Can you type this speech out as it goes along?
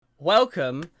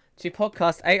Welcome to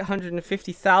podcast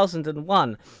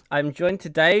 850,001. I'm joined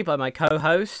today by my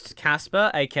co-host, Casper,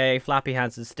 aka Flappy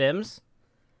Hands and Stims.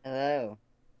 Hello.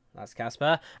 That's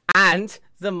Casper. And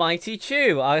the Mighty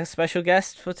Chew, our special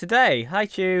guest for today. Hi,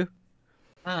 Chew.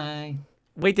 Hi.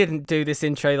 We didn't do this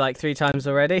intro like 3 times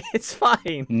already. It's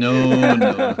fine. No.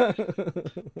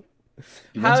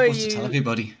 You How weren't are supposed to tell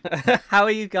everybody. How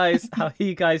are you guys? How are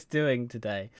you guys doing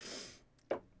today?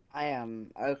 I am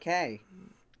okay.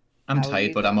 I'm How are tired,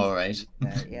 you but I'm doing? alright.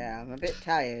 Yeah, I'm a bit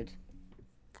tired.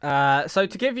 So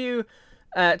to give you,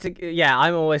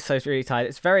 I'm always so really tired.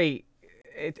 It's very,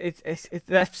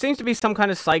 there seems to be some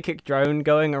kind of psychic drone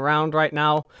going around right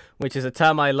now, which is a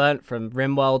term I learnt from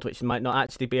RimWorld, which might not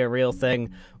actually be a real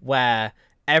thing, where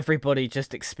everybody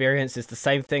just experiences the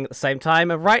same thing at the same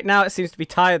time. And right now it seems to be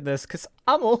tiredness, because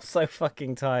I'm also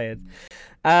fucking tired.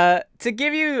 To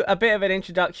give you a bit of an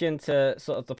introduction to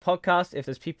sort of the podcast, if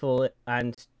there's people,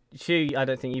 and Shu, I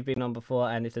don't think you've been on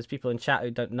before, and if there's people in chat who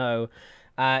don't know,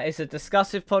 it's a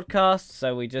discussive podcast,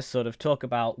 so we just sort of talk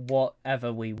about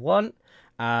whatever we want.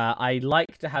 I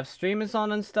like to have streamers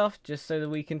on and stuff, just so that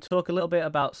we can talk a little bit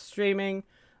about streaming,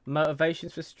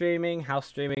 motivations for streaming, how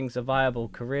streaming's a viable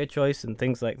career choice, and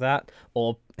things like that,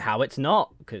 or how it's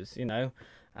not, because,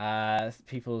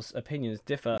 people's opinions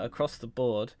differ across the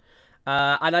board.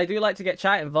 And I do like to get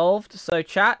chat involved. So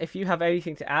chat, if you have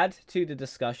anything to add to the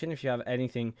discussion, if you have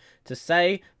anything to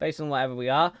say based on whatever we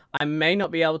are, I may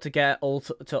not be able to get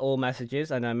to all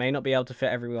messages, and I may not be able to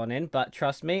fit everyone in, but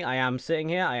trust me, I am sitting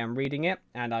here, I am reading it,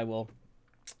 and I will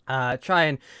try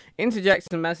and interject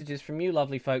some messages from you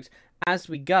lovely folks as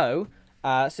we go.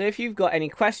 So if you've got any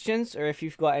questions, or if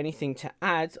you've got anything to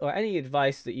add, or any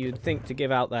advice that you'd think to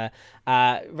give out there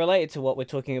related to what we're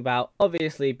talking about,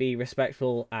 obviously be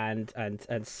respectful and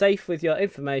safe with your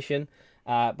information,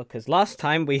 because last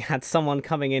time we had someone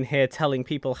coming in here telling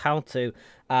people how to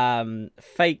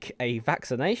fake a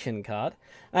vaccination card.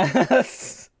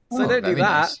 So don't do that.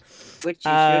 Nice. Which you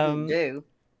shouldn't do.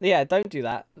 Yeah, don't do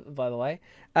that, by the way.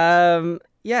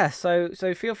 Yeah, so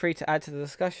feel free to add to the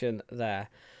discussion there.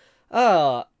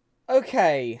 Oh,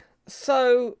 okay.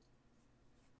 So,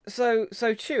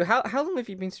 Chew, how long have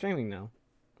you been streaming now?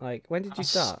 Like, when did you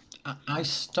start? I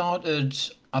started.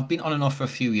 I've been on and off for a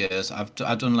few years. I've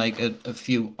done like a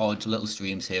few odd little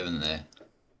streams here and there,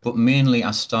 but mainly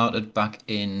I started back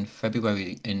in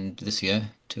February in this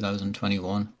year,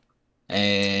 2021.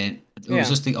 And it was Yeah.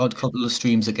 just the odd couple of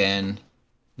streams again.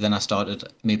 Then I started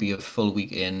maybe a full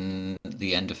week in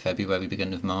the end of February,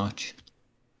 beginning of March.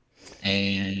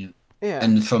 And Yeah.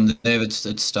 and from there it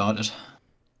started.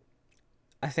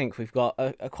 I think we've got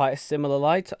a quite a similar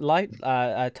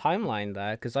timeline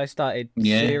there, because I started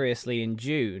Yeah, seriously in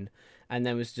June, and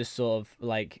then was just sort of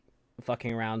like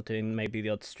fucking around doing maybe the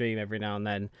odd stream every now and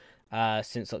then,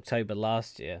 since October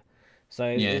last year. So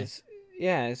yeah.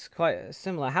 it's quite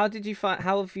similar. How did you find?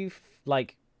 How have you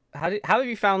like? How have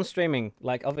you found streaming?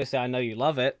 Like, obviously, I know you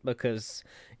love it because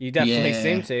you definitely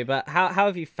seem Yeah, to. But how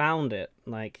have you found it,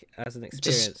 like, as an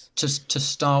experience? just to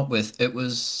start with, it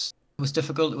was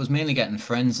difficult. It was mainly getting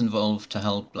friends involved to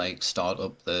help like start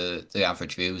up the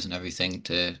average views and everything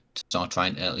to start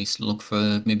trying to at least look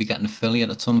for maybe getting affiliate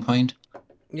at some point.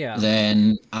 Yeah.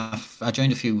 Then I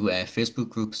joined a few Facebook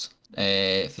groups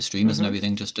for streamers and Mhm.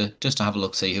 everything just to have a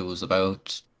look, see who it was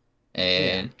about,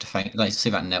 Yeah. to find like see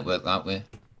if I can network that way.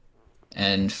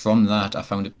 And from that, I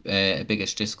found a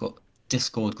biggish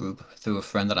Discord group through a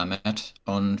friend that I met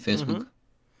on Facebook.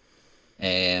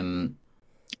 Mhm. Um,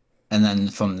 and then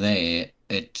from there,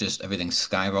 it just everything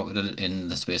skyrocketed in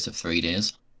the space of 3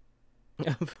 days.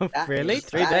 That Really? is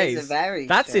Three that is a days? very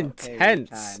That's short period of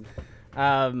intense.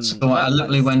 time. So I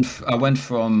literally That's I went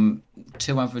from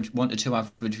 1 to 2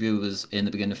 average viewers in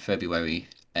the beginning of February.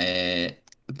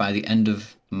 By the end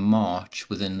of March,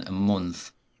 within a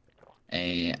month,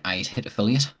 I'd hit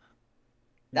affiliate.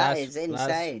 That that's is that's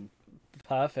insane.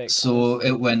 perfect, So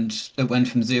honestly. it went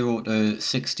from 0 to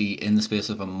 60 in the space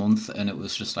of a month, and it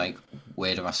was just like,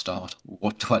 where do I start?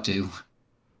 What do I do?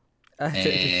 Uh,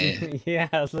 Yeah,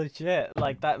 legit.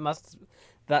 Like,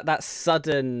 that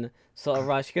sudden sort of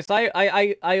rush, because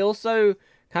I also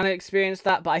kind of experienced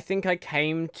that, but I think I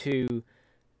came to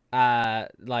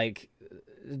like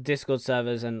Discord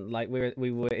servers, and like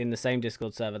we were in the same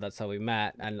Discord server. That's how we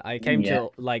met, and I came yeah, to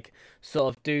like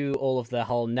sort of do all of the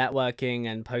whole networking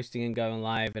and posting and going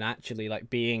live, and actually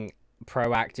like being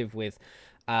proactive with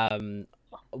um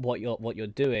what you're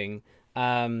doing.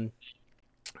 Um,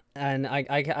 and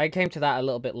I came to that a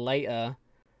little bit later.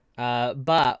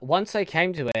 But once I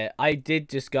came to it, I did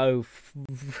just go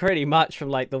pretty much from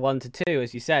like the 1 to 2,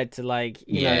 as you said, to like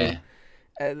yeah,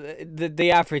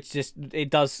 the average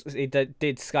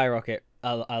did skyrocket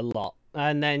a lot,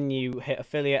 and then you hit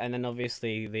affiliate, and then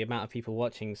obviously the amount of people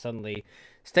watching suddenly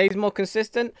stays more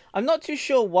consistent. I'm not too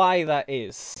sure why that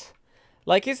is.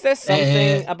 Like, is there Uh,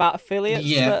 something about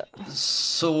affiliates yeah. that?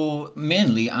 So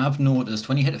mainly, I've noticed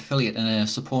when you hit affiliate in a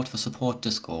support for support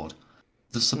Discord,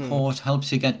 the Mm, support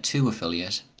helps you get to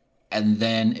affiliate, and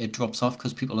then it drops off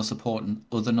because people are supporting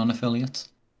other non-affiliates.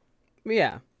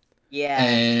 yeah.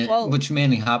 Yeah. Well. Which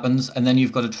mainly happens, and then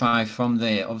you've got to try from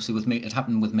there. Obviously, with me, it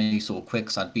happened with me so quick.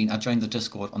 So I joined the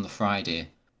Discord on the Friday,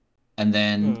 and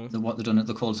then Mm, what they done,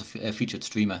 they called us a featured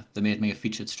streamer. They made me a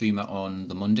featured streamer on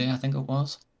the Monday, I think it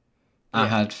was. I yeah.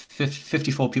 had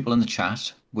 54 people in the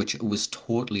chat, which was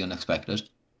totally unexpected.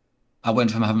 I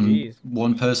went from having Jeez.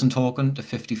 one person talking to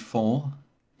 54,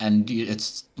 and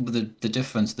it's the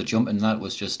difference, the jump in that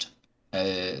was just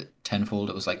tenfold.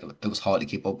 It was like it was hard to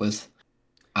keep up with.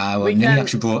 We Nearly can.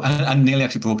 actually broke. I nearly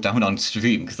actually broke down on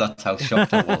stream because that's how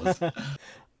shocked I was.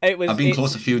 I've been It's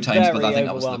close a few times, but I very think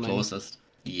that was the overwhelming. closest.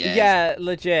 Yeah, Yeah,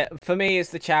 legit. For me,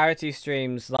 it's the charity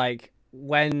streams. Like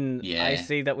when I yeah,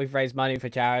 see that we've raised money for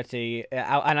charity,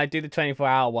 and I do the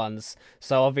 24-hour ones.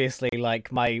 So obviously,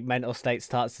 like my mental state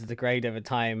starts to degrade over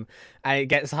time, and it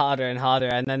gets harder and harder.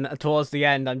 And then towards the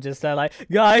end, I'm just there like,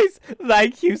 guys,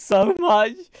 thank you so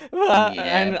much. And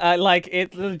yeah. like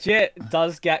it legit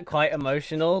does get quite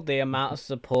emotional. The amount of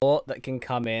support that can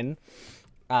come in.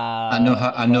 I know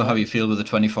how For you feel with the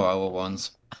 24-hour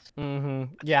ones.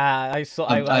 Yeah, I saw.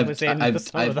 I was in for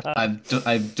some of that.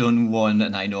 I've done one,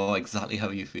 and I know exactly how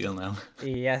you feel now.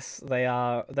 Yes, they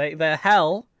are. They're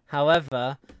hell.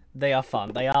 However, they are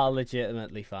fun. They are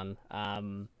legitimately fun. I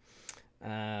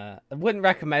wouldn't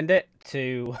recommend it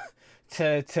to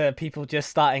to people just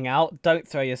starting out. Don't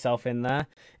throw yourself in there.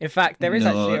 In fact, there is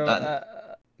actually No, a.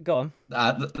 Go on.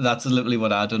 that's literally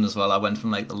what I done as well. I went from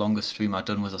like the longest stream I'd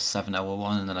done was a 7-hour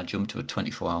one, and then I jumped to a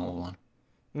 24-hour one.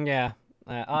 Yeah.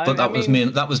 But I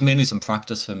mean, that was mainly some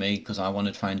practice for me because I want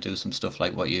to try and do some stuff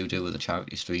like what you do with the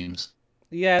charity streams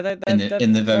yeah, they're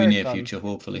in the very very near fun. future,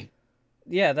 hopefully.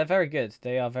 Yeah, they're very good.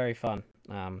 They are very fun.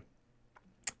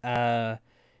 Uh,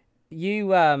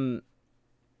 you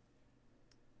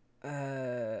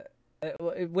uh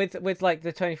with like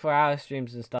the 24-hour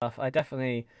streams and stuff, I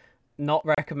definitely not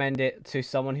recommend it to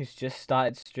someone who's just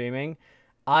started streaming.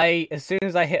 I As soon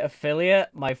as I hit affiliate,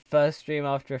 my first stream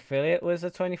after affiliate was a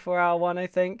 24-hour one, I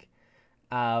think.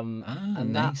 Ah,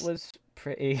 And that nice. was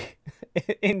pretty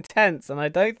intense, and I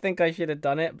don't think I should have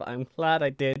done it, but I'm glad I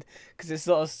did because it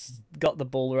sort of got the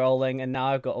ball rolling, and now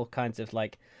I've got all kinds of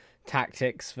like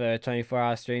tactics for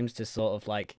 24-hour streams to sort of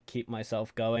like keep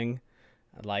myself going.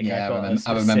 Like I've Yeah, got a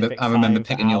specific I remember time for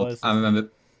picking your, hours and stuff.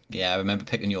 yeah, I remember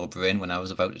picking your brain when I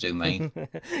was about to do mine.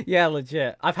 Yeah,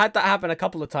 legit. I've had that happen a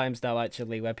couple of times now,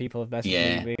 actually, where people have messaged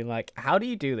me Yeah, being like, "How do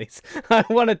you do this? I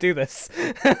want to do this."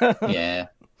 yeah.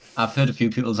 I've heard a few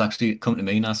people's actually come to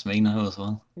me and ask me now as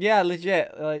well. Yeah,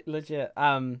 legit, like legit.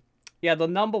 Yeah, the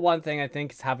number one thing I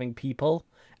think is having people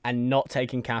and not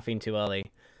taking caffeine too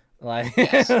early. Like,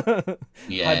 Yes.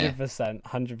 Yeah. 100%,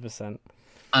 100%.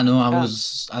 I know Um,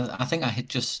 I think I hit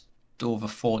just over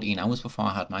 14 hours before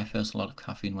I had my first lot of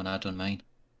caffeine when I done mine.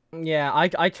 yeah,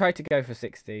 I try to go for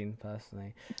 16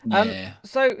 personally. Um, Yeah.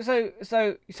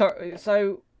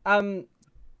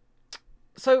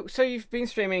 so you've been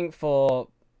streaming for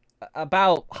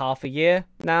about half a year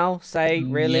now, say,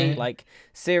 really? Yeah. Like,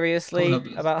 Coming seriously, up,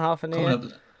 about half a coming year? up.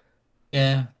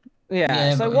 Yeah. Yeah. Yeah,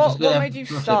 So but what yeah, made you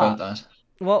roughly about start? that.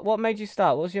 What made you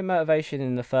start? What was your motivation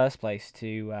in the first place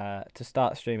to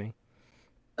start streaming?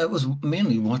 It was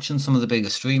mainly watching some of the bigger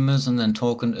streamers and then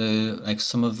talking to like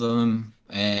some of them.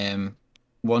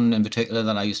 One in particular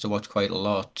that I used to watch quite a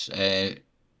lot.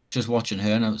 Just watching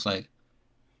her, and I was like,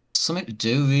 something to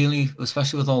do really,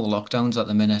 especially with all the lockdowns at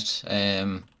the minute.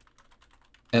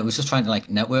 It was just trying to like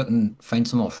network and find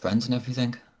some more friends and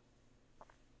everything.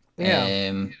 Yeah.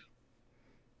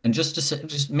 And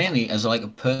just mainly as like a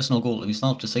personal goal of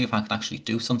yourself to see if I could actually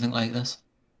do something like this,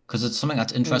 because it's something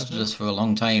that's interested Mhm. us for a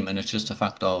long time, and it's just a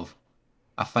fact of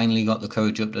I finally got the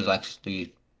courage up to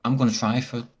actually I'm going to try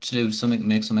to do something,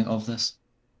 make something of this,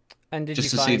 And did you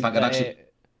just to see if find I could that actually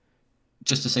it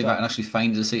just to see if I got? could actually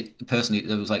find to see personally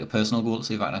there was like a personal goal to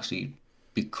see if I could actually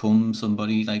become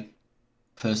somebody like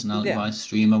personality Yeah. wise,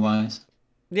 streamer wise.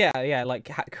 Yeah, like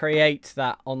create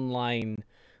that online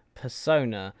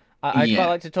persona. I'd quite Yeah,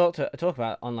 like to talk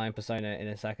about online persona in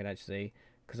a second, actually,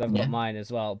 because I've got yeah. mine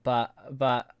as well. But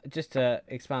just to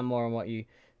expand more on what you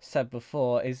said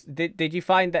before, is did you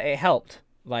find that it helped,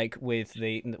 like with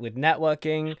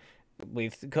networking,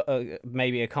 with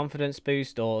maybe a confidence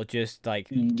boost, or just like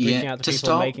Yeah, reaching out to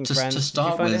people, making to friends? Did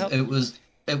you start find it with, helped?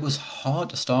 it was hard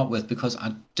to start with because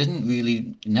I didn't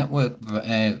really network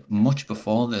much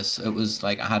before this. It was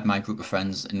like I had my group of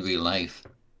friends in real life,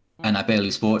 and I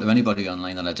barely spoke to anybody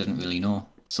online that I didn't really know.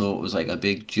 So it was like a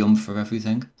big jump for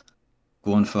everything.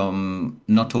 Going from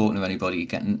not talking to anybody,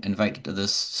 getting invited to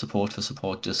this support for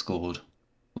support Discord,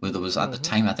 where there was at the Mm-hmm.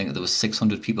 time I think there was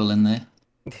 600 people in there.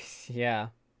 Yeah.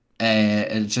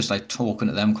 And it's just like talking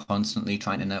to them constantly,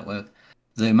 trying to network.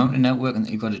 The amount of networking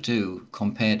that you've got to do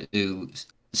compared to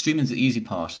streaming's the easy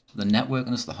part. The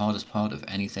networking is the hardest part of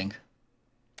anything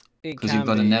It because you've can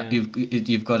got be, yeah.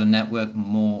 you've got to network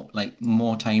more, like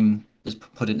more time is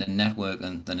put into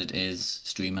networking than it is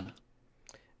streaming.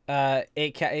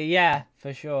 It can, yeah,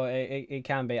 for sure. It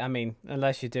can be. I mean,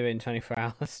 unless you're doing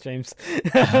 24-hour streams.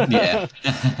 Yeah.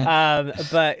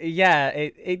 But yeah,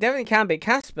 it definitely can be.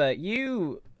 Casper,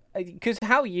 because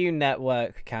how you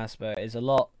network, Casper, is a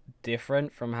lot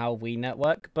different from how we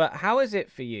network. But how is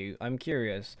it for you? I'm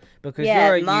curious because Yeah,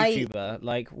 you're a my YouTuber.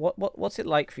 Like, what's it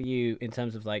like for you in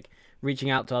terms of like reaching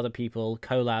out to other people,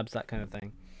 collabs, that kind of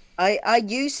thing? I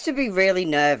used to be really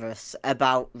nervous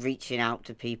about reaching out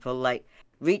to people. Like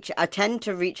I tend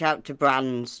to reach out to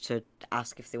brands to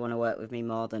ask if they want to work with me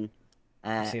more than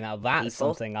uh See, now that's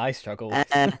people. something I struggle Uh,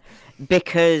 with.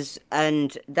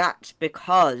 and that's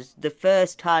because the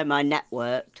first time I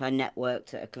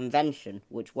networked at a convention,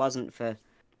 which wasn't for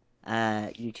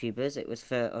YouTubers, it was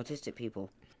for autistic people.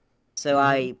 So Hmm.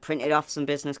 I printed off some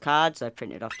business cards. I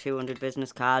printed off 200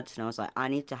 business cards, and I was like, I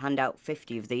need to hand out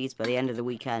 50 of these by the end of the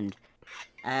weekend.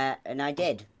 And I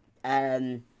did.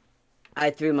 Um, I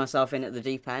threw myself in at the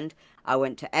deep end. I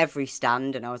went to every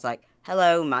stand, and I was like,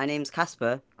 "Hello, my name's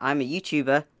Casper. I'm a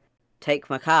YouTuber. Take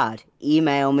my card.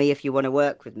 Email me if you want to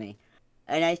work with me."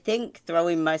 And I think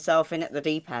throwing myself in at the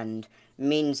deep end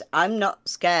means I'm not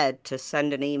scared to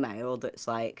send an email that's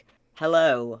like,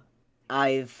 "Hello,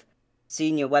 I've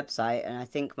seen your website and I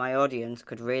think my audience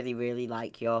could really, really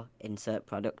like your insert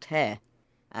product here.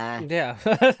 Uh, Yeah.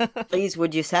 please,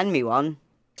 would you send me one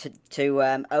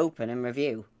to open and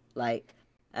review?" Like,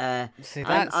 uh, See,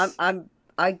 I'm, I'm, that's I'm,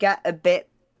 I get a bit,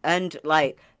 and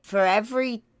like for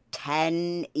every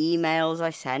 10 emails I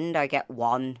send, I get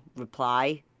one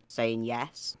reply saying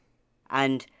yes.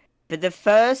 And for the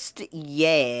first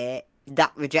year,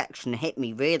 that rejection hit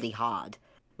me really hard.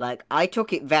 Like, I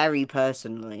took it very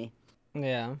personally.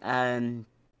 yeah. Um,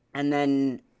 and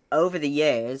then over the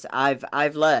years,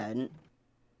 I've learned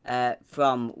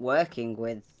from working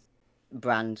with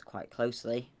brands quite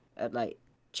closely. Like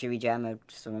Chewy Gem are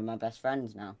some of my best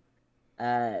friends now.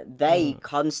 They Mm.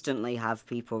 constantly have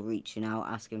people reaching out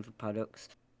asking for products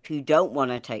who don't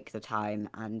want to take the time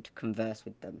and converse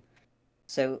with them.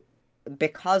 So,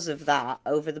 because of that,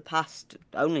 over the past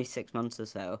only 6 months or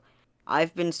so,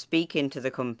 I've been speaking to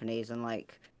the companies and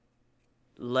like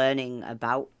learning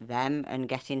about them and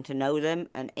getting to know them.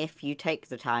 And if you take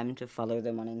the time to follow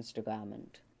them on Instagram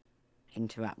and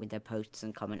interact with their posts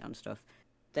and comment on stuff,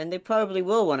 then they probably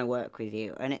will want to work with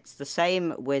you. And it's the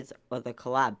same with other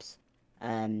collabs.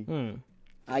 Um, Hmm.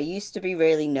 I used to be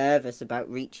really nervous about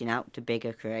reaching out to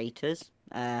bigger creators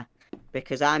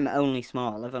because I'm only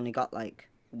small. I've only got like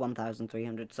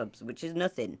 1,300 subs, which is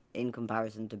nothing in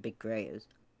comparison to big creators.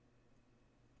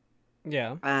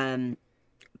 Yeah. Um,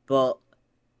 but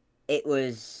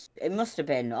it must have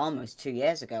been almost 2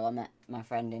 years ago. I met my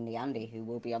friend Indy Andy, who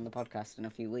will be on the podcast in a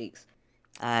few weeks.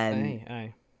 Um, Hey,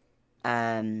 hey.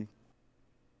 um,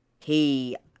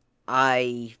 he,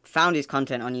 I found his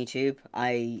content on YouTube.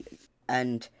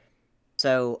 And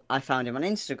so I found him on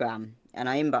Instagram, and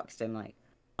I inboxed him like,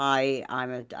 "Hi,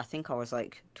 I think I was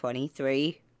like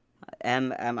 23.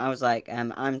 I was like,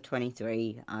 I'm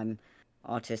 23. I'm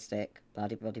autistic. Blah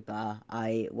blah blah blah.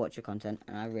 I watch your content,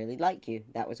 and I really like you."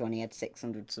 That was when he had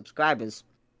 600 subscribers.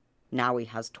 Now he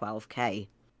has 12K,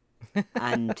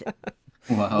 and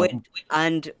with Wow.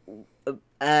 and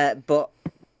but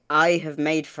I have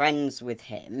made friends with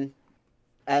him,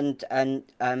 and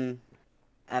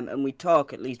we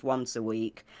talk at least once a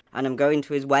week, and I'm going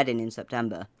to his wedding in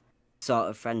September, sort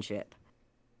of friendship,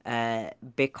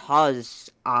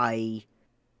 because I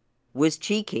was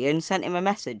cheeky and sent him a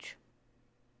message.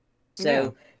 Yeah.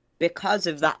 So, because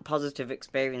of that positive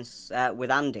experience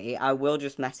with Andy, I will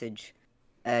just message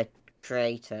a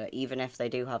creator, even if they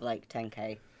do have like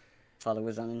 10K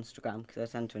followers on Instagram, because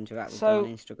I tend to interact with them on So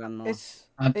Instagram more. it's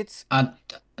I, it's I,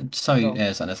 sorry, go on.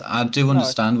 Dennis. I do No,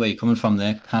 it's understand where you're coming from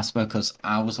there, Casper, because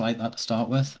I was like that to start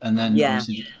with, and then Yeah,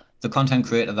 obviously the content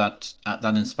creator that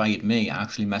inspired me, I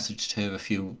actually messaged her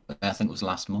I think it was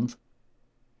last month,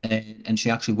 and she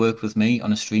actually worked with me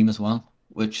on a stream as well,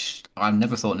 which I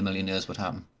never thought in a million years would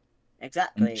happen.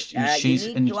 Exactly. You she's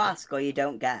need to and ask or you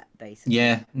don't get, basically.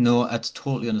 yeah, no, it's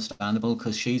totally understandable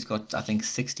because she's got, I think,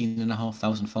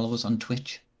 16,500 followers on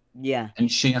Twitch. Yeah,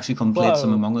 And she actually come played some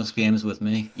Whoa, Among Us games with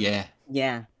me. Yeah.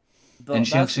 yeah. And But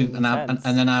she that's actually, and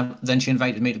intense. then she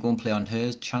invited me to go and play on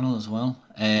her channel as well.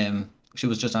 She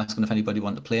was just asking if anybody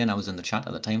wanted to play, and I was in the chat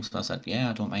at the time, so I said, yeah,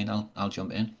 I don't mind, I'll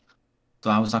jump in. So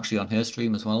I was actually on her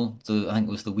stream as well. I think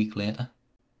it was the week later.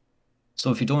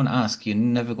 So if you don't ask, you're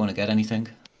never going to get anything.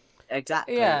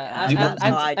 exactly. Yeah, The, That's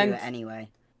how the, I do it anyway.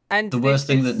 and the it's worst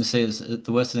thing that they it's say is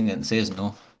the worst thing that they say is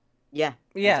no. Yeah,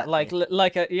 yeah,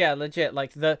 exactly. yeah, legit.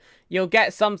 Like you'll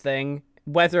get something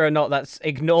whether or not that's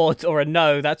ignored or a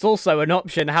no. That's also an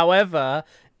option. However,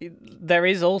 there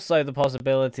is also the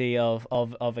possibility of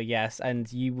a yes,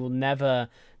 and you will never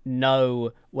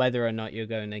know whether or not you're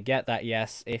going to get that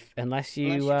yes if Unless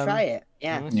you try it.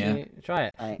 Yeah. unless Yeah. you try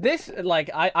it. Right. This, like,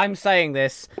 I'm saying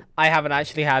this, I haven't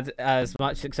actually had as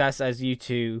much success as you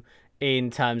two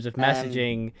in terms of Um,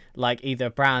 messaging, like, either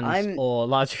brands I'm or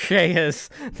larger creators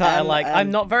that are like, I'm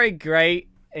um not very great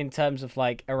in terms of,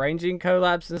 like, arranging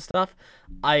collabs and stuff.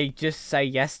 I just say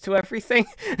yes to everything.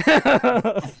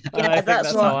 And I yeah, think that's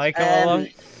that's how what I come along.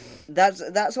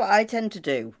 that's what I tend to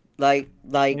do.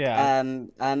 Yeah.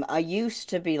 I used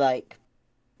to be like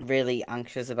really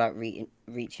anxious about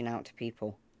reaching out to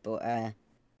people, but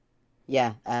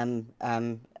yeah,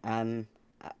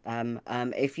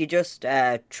 if you just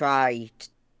try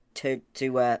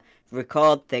to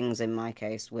record things, in my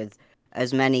case, with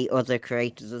as many other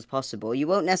creators as possible, you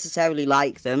won't necessarily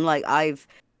like them. Like I've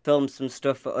filmed some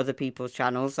stuff for other people's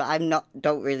channels that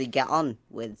don't really get on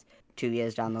with 2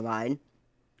 years down the line.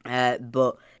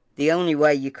 But the only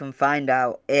way you can find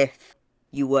out if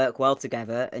you work well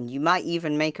together, and you might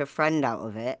even make a friend out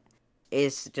of it,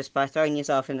 is just by throwing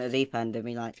yourself in the deep end and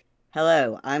be like,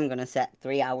 "Hello, I'm gonna set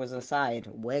 3 hours aside.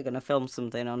 We're gonna film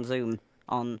something on Zoom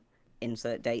on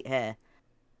insert date here."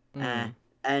 Uh, Mm.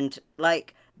 and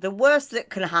like the worst that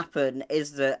can happen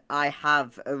is that I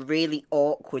have a really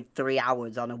awkward 3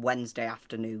 hours on a Wednesday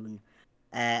afternoon.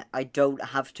 I don't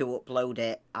have to upload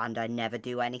it, and I never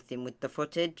do anything with the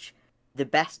footage. The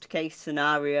best case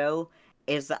scenario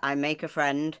is that I make a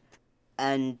friend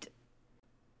and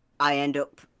I end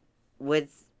up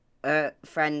with a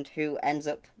friend who ends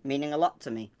up meaning a lot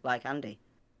to me, like Andy.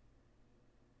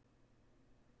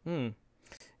 Hmm.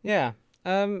 Yeah.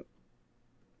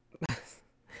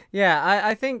 Yeah,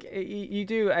 I think you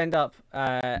do end up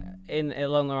in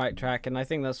along the right track, and I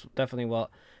think that's definitely what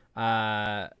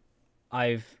uh,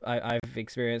 I've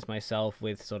experienced myself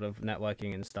with sort of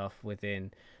networking and stuff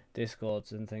within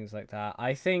Discords and things like that.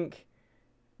 I think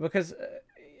because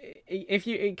if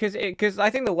you because I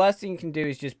think the worst thing you can do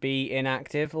is just be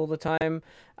inactive all the time.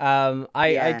 I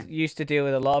Yeah, used to deal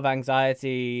with a lot of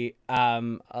anxiety a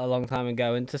long time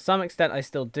ago, and to some extent I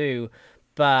still do,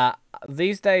 but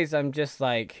these days I'm just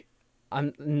like,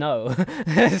 I'm no,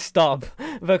 stop,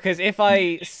 because if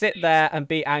I sit there and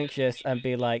be anxious and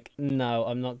be like, no,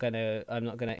 I'm not gonna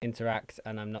interact,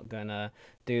 and I'm not gonna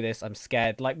do this, I'm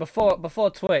scared. Like before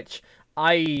Twitch,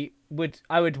 I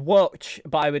would watch,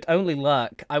 but I would only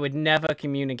lurk. I would never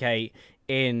communicate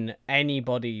in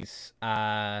anybody's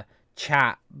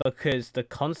chat because the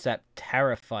concept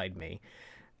terrified me.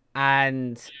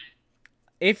 And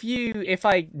if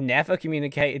I never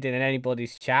communicated in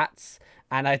anybody's chats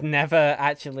and I'd never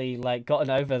actually like gotten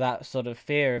over that sort of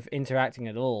fear of interacting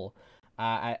at all,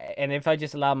 and if I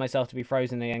just allowed myself to be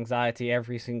frozen in anxiety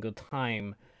every single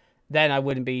time, then I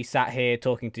wouldn't be sat here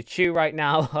talking to Chew right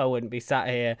now. I wouldn't be sat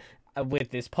here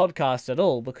with this podcast at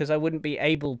all because I wouldn't be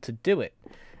able to do it.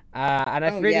 And I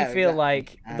oh really yeah, feel exactly.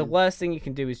 like the worst thing you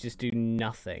can do is just do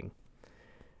nothing.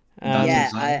 Yeah,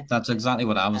 I That's exactly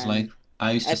what I was like. um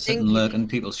I used I to sit think and lurk in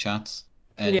people's chats,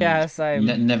 and Yeah, same.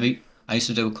 never. I used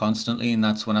to do it constantly, and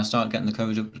that's when I started getting the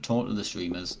courage up to talk to the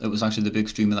streamers. It was actually the big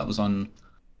streamer that was on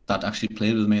that actually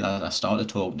played with me that I started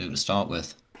talking to start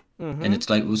with, and Mm-hmm. it's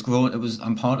like it was growing. It was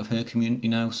I'm part of her community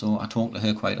now, so I talk to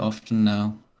her quite often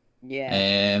now.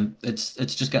 yeah, It's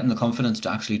just getting the confidence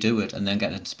to actually do it, and then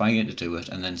get inspired to do it,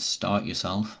 and then start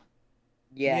yourself.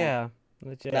 yeah, Yeah,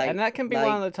 legit. And like that can be one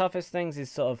of like the toughest things.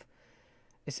 Is sort of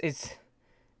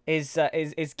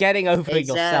is getting over is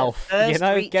yourself. You first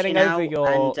know, getting reaching over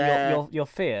out and your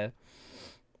fear.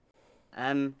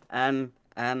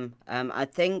 I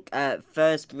think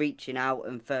first reaching out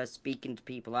and first speaking to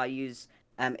people. I use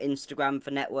Instagram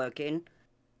for networking.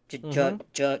 J- j- Mm-hmm.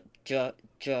 j- j-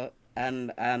 j-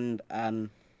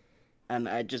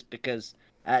 just because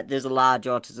there's a large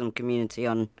autism community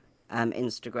on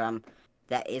Instagram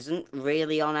that isn't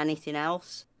really on anything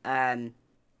else. And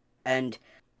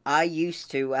I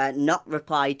used to not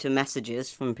reply to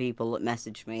messages from people that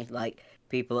messaged me, like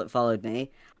people that followed me.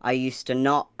 I used to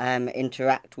not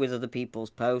interact with other people's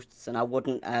posts, and I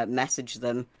wouldn't message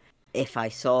them if I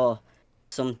saw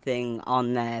something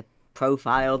on their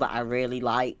profile that I really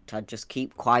liked. I'd just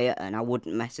keep quiet and I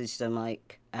wouldn't message them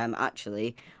like,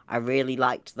 actually, I really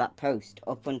liked that post.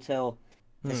 Up until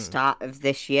the start of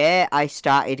this year, I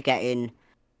started getting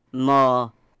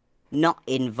more, not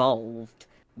involved,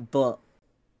 but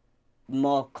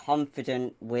more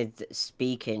confident with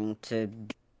speaking to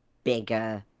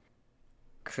bigger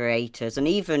creators and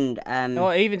even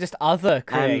Or even just other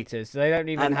creators. They don't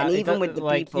even and have it. even with the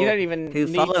Like you people don't even who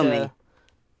need follow me. to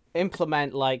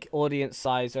implement like audience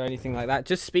size or anything like that.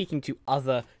 Just speaking to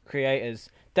other creators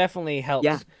definitely Yeah.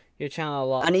 helps your channel a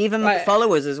lot. And even my Like,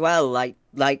 followers as well. Like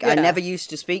I yeah, never used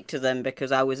to speak to them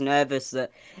because I was nervous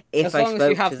that if as I long as you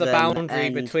spoke to have the them boundary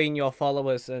and between your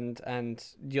followers and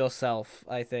yourself,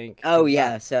 I think, oh 'cause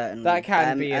yeah, that certainly.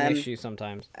 can be an issue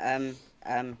sometimes. Um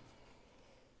um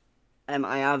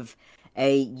I have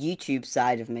a YouTube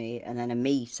side of me and then a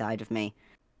me side of me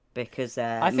because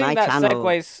I think my that channel.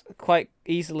 segues quite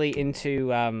easily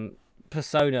into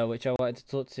persona, which I wanted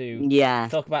to Yeah.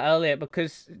 talk about earlier,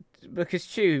 because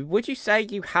Chew, would you say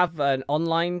you have an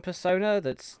online persona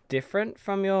that's different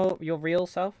from your real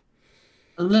self?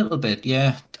 A little bit,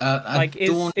 yeah. I Like,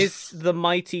 don't. is the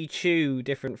mighty Chew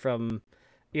different from,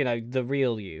 the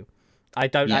real you? I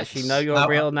don't actually know Yes. your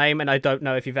real name, and I don't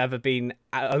know if you've ever been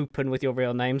open with your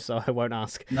real name, so I won't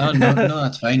ask. No, no, no,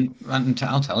 that's fine.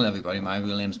 I'll tell everybody my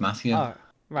real name's Matthew. Oh,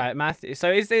 right, Matthew. So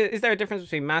is there a difference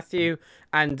between Matthew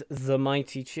and the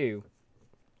mighty Chew?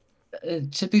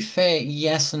 To be fair,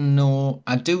 yes and no.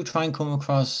 I do try and come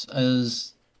across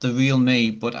as the real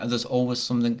me, but there's always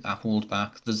something I hold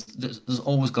back. There's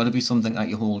always got to be something that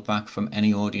you hold back from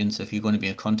any audience if you're going to be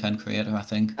a content creator, I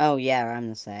think. Oh yeah, I'm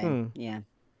the same. Hmm. Yeah.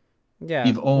 Yeah.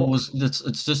 You've Well. always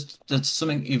it's just that's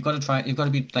something you've got to try. You've got to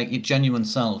be like your genuine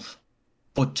self,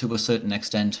 but to a certain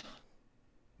extent.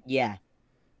 Yeah.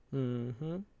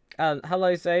 Mm-hmm.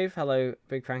 Hello, Zave. Hello,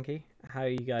 Big Frankie. How are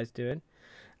you guys doing?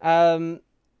 Um.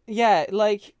 Yeah.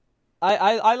 Like,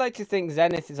 I like to think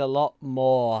Zenith is a lot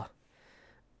more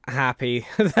happy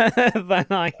than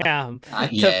I am. To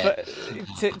Yeah,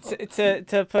 put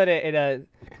to put it in a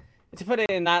to put it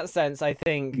in that sense, I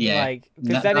think yeah. like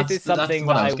because Zenith is That's something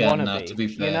what that I I was want to getting at. To be.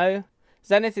 be You fair. know,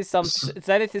 Zenith is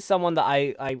someone that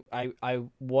I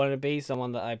want to be,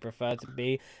 someone that I prefer to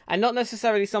be, and not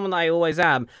necessarily someone that I always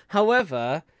am.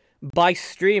 However, by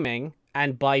streaming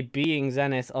and by being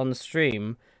Zenith on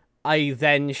stream, I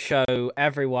then show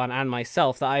everyone and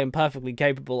myself that I am perfectly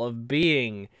capable of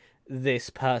being this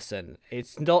person.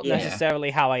 It's not Yeah. Yeah.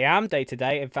 necessarily how I am day to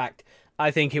day. In fact, I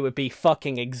think it would be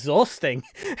fucking exhausting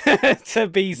to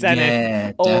be Zenith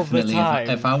Yeah, all the definitely. time.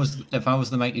 If I was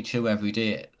the mighty chew every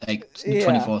day, like Yeah.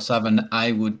 24/7,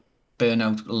 I would burn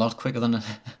out a lot quicker than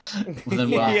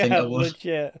than what I Yeah. think I Yeah, would.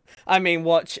 legit. I mean,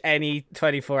 watch any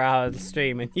 24-hour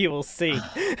stream and you will see. you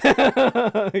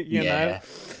know? Yeah.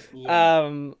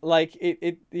 Yeah. Like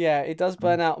yeah, it does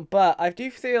burn out, but I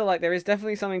do feel like there is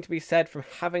definitely something to be said from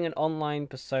having an online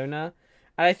persona.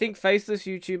 And I think faceless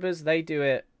YouTubers, they do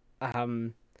it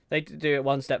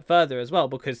one step further as well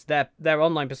because their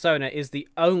online persona is the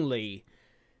only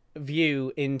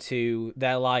view into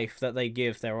their life that they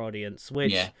give their audience, Yeah.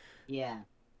 which Yeah.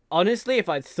 honestly, if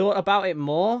I'd thought about it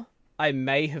more, I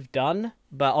may have done.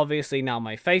 But obviously now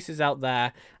my face is out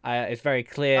there. It's very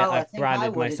clear. Oh, I I've think I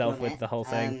branded would have myself done with it. the whole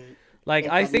thing. Like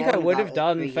If I I'd think I known would have about it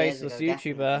done 3 years faceless ago,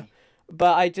 YouTuber, definitely.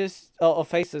 but I just or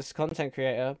faceless content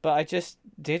creator, but I just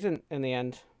didn't in the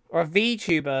end. Or a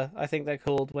VTuber, I think they're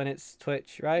called when it's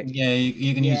Twitch, right? Yeah,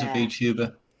 you can use a Yeah.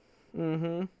 VTuber.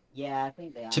 Mm-hmm. Yeah, I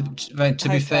think they To, are. right, to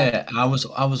Hi be Sam. fair, I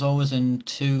was always in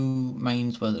two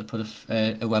minds whether to put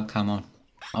a webcam on.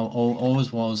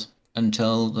 Always was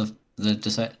until the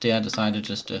day I decided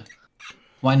just to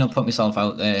why not put myself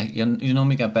out there? You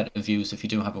normally get better views if you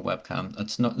do have a webcam.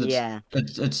 That's not that's Yeah.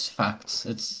 it's facts.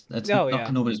 It's Oh not yeah.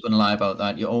 nobody's going to lie about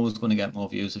that. You're always going to get more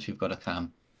views if you've got a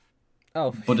cam.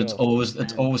 Oh for But sure. it's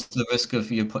 100%. always the risk of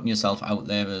you putting yourself out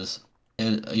there as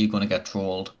are you going to get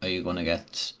trolled? Are you going to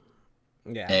get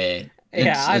Yeah. uh,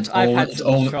 Yeah, it's I've all had it's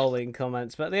some all trolling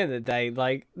comments, but at the end of the day,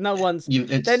 like no one's you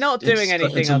they're not doing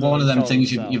anything it's other one of than them troll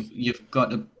things themselves. you've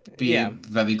got to be Yeah.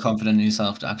 very confident in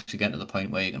yourself to actually get to the point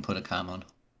where you can put a cam on.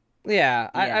 Yeah,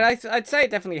 Yeah. I'd say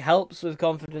it definitely helps with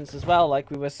confidence as well,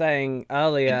 like we were saying It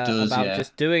earlier does, about yeah.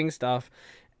 just doing stuff.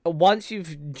 Once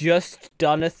you've just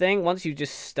done a thing, once you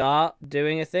just start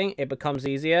doing a thing, it becomes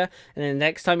easier. And then the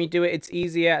next time you do it, it's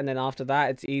easier. And then after that,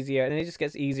 it's easier. And it just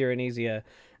gets easier and easier.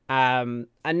 And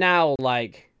now,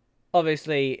 like,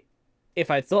 obviously, if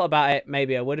I'd thought about it,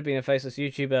 maybe I would have been a faceless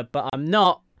YouTuber, but I'm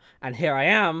not, and here I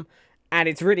am, and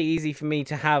it's really easy for me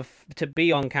to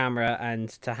be on camera and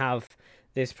to have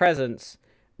this presence,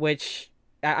 which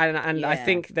and I Yeah.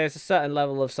 think there's a certain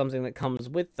level of something that comes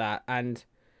with that, and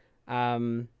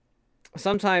um,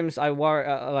 sometimes I worry,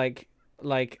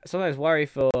 sometimes worry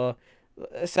for,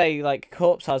 say, like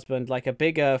Corpse Husband, like a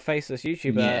bigger faceless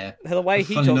YouTuber. Yeah. The way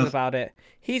he Funny talks enough, about it,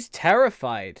 he's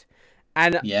terrified,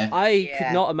 and yeah. I could Yeah.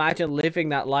 not imagine living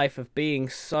that life of being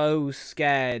so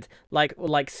scared, like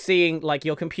seeing like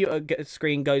your computer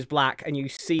screen goes black and you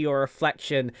see your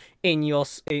reflection in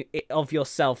of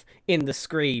yourself in the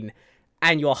screen,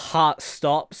 and your heart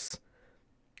stops.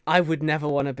 I would never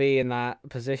want to be in that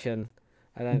position.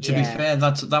 I don't To be think. Yeah. fair,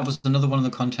 that was another one of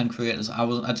the content creators. I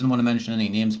didn't want to mention any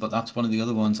names, but that's one of the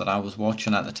other ones that I was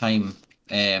watching at the time.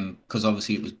 Because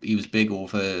obviously he was big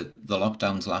over the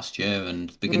lockdowns last year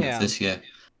and beginning of Yeah. this year.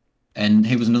 And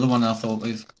he was another one I thought,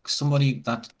 if somebody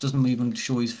that doesn't even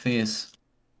show his face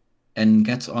and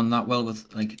gets on that well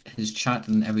with like his chat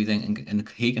and everything, and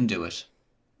he can do it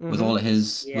with Mhm. all of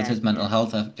Yeah. his mental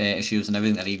health issues and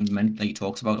everything that he even mentally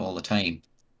talks about all the time,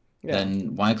 Yeah.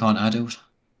 then why can't I do it?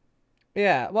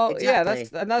 Yeah. Well, yeah, Exactly. that's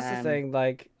the thing.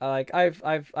 Like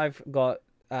I've got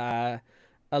uh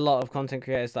a lot of content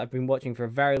creators that I've been watching for a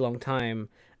very long time,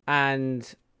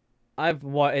 and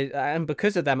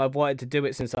because of them I've wanted to do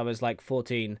it since I was like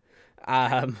 14.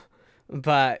 Um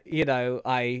but and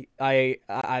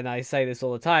I say this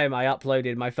all the time, I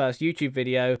uploaded my first YouTube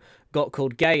video, got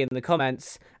called gay in the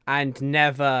comments, and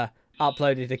never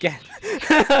uploaded again.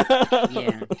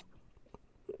 Yeah.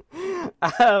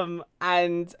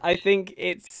 And I think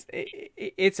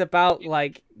it's about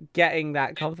like getting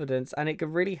that confidence, and it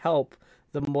can really help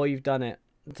the more you've done it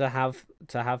to have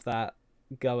that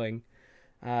going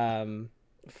um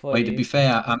for Wait, to be you.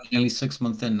 fair, I'm nearly 6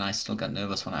 months in and I still get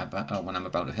nervous when I'm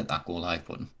about to hit that go live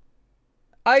button.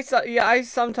 Yeah, I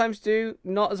sometimes do,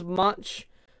 not as much.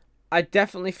 I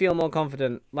definitely feel more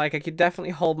confident. Like I could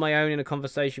definitely hold my own in a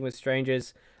conversation with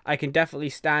strangers. I can definitely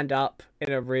stand up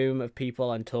in a room of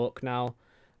people and talk now.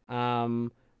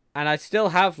 Um, and I still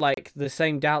have like the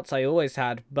same doubts I always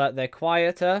had, but they're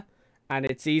quieter, and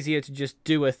it's easier to just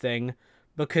do a thing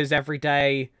because every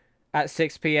day at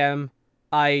 6 p.m.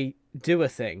 I do a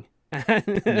thing.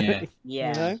 Yeah. You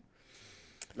Yeah. know?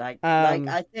 Like Um,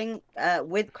 I think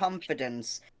with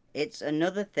confidence, it's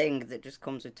another thing that just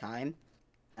comes with time.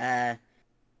 Uh,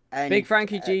 Big and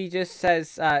Frankie G just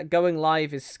says going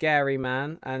live is scary,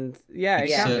 man, and yeah, It it can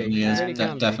yeah, be. certainly It is, really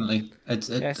can be. definitely.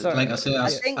 Yeah, Like so I say, I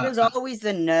yeah, think there's always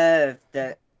the nerve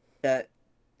that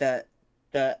that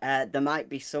there might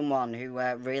be someone who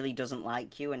really doesn't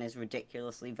like you and is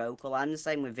ridiculously vocal. I'm the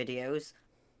same with videos.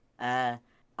 Uh,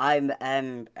 I'm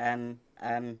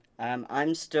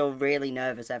still really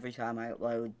nervous every time I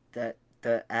upload that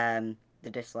the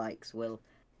dislikes will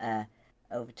uh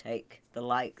overtake the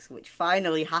likes, which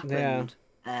finally yeah, happened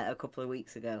a couple of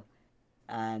weeks ago.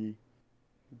 Um,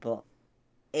 but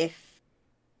if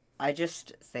I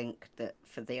just think that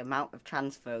for the amount of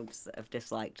transphobes that have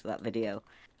disliked that video,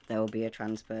 there will be a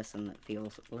trans person that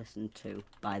feels listened to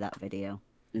by that video,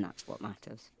 and that's what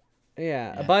matters.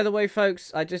 yeah. yeah. By the way,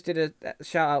 folks, I just did a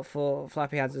shout out for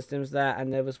Flappy Hands and Stims there,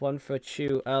 and there was one for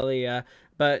Chew earlier.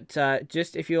 But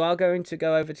just if you are going to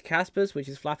go over to Casper's, which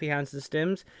is Flappy Hands and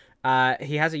Stims,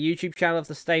 he has a YouTube channel of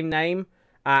the same name.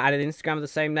 And an Instagram of the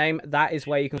same name. That is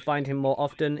where you can find him more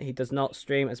often. He does not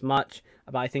stream as much,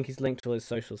 but I think he's linked to all his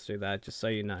socials through there, just so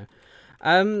you know.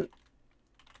 Um,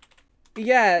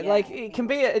 yeah, Yeah, like it can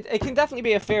definitely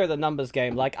be a fear of the numbers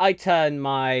game. Like I turn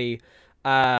my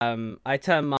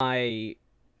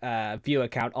view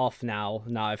account off now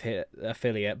I've hit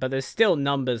affiliate, but there's still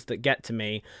numbers that get to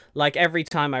me. Like every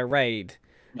time I raid.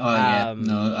 Oh yeah, Um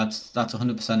no, that's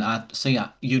 100%. I see.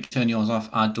 You turn yours off.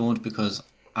 I don't because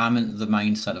I'm in the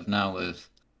mindset of now of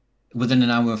within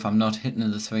an hour if I'm not hitting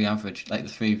the three average, like the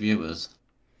three viewers,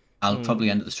 I'll mm,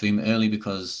 probably end the stream early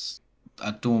because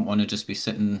I don't want to just be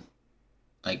sitting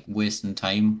like wasting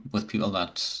time with people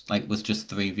that like with just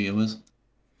three viewers.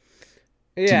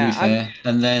 To be yeah, fair,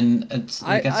 and then it gets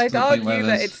I'd to the point where argue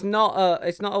that there's it's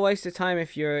not a waste of time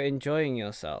if you're enjoying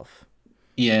yourself.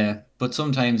 yeah, but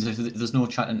sometimes if there's no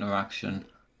chat interaction,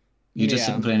 you're just Yeah.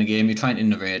 sitting playing a game, you're trying to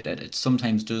narrate it. It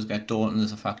sometimes does get daunting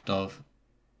as a fact of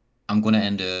I'm going to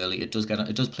end early. It does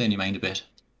play in your mind a bit.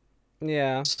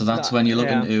 Yeah. So that's No, when you look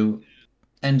yeah. into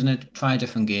ending it, try a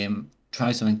different game,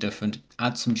 try something different,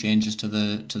 add some changes to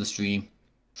the stream,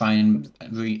 try and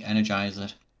re-energize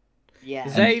it, yeah,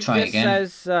 and try again.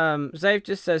 Zave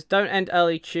just says don't end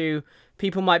early, Chew.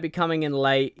 People might be coming in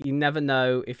late. You never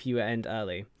know if you end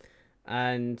early.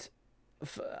 And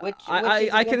Which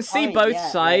is a I good can see point. both Yeah, like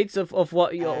sides of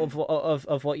what you um,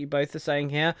 of what you both are saying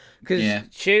here. Because Yeah,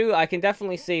 Chew, I can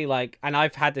definitely see like, and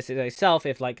I've had this myself.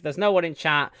 If like there's no one in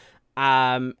chat,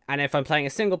 and if I'm playing a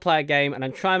single player game and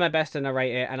I'm trying my best to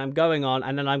narrate it, and I'm going on,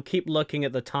 and then I'm keep looking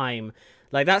at the time,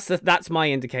 like that's my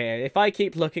indicator. If I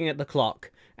keep looking at the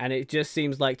clock and it just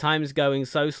seems like time's going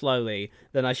so slowly,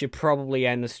 then I should probably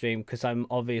end the stream because I'm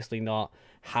obviously not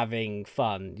having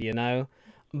fun, you know?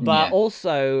 But yeah,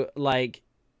 also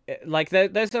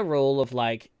there's a rule of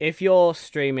like if you're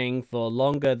streaming for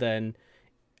longer than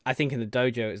I think in the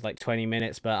dojo it's like 20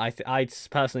 minutes, but I'd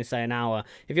personally say an hour.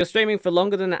 If you're streaming for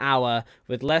longer than an hour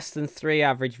with less than 3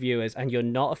 average viewers and you're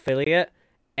not affiliate,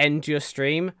 end your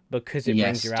stream because it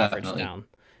brings yes, your average definitely. down.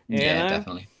 You Yeah, know?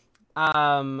 definitely.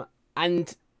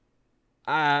 And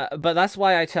but that's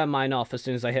why I turn mine off as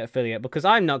soon as I hit affiliate because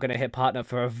I'm not going to hit partner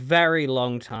for a very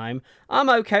long time. I'm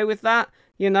okay with that.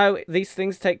 You know, these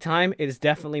things take time. It is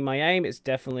definitely my aim. It's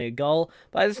definitely a goal,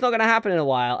 but it's not going to happen in a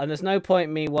while. And there's no point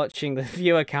in me watching the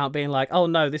viewer count being like, "Oh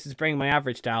no, this is bringing my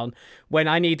average down," when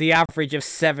I need the average of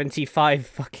 75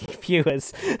 fucking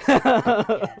viewers.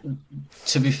 yeah,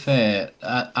 To be fair,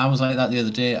 I was like that the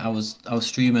other day. I was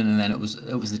streaming, and then it was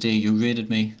the day you raided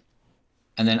me,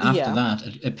 and then after Yeah. that,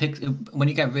 it picks when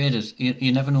you get raided.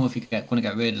 You never know if you get going to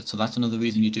get raided, so that's another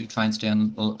reason you do try and stay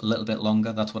on a little bit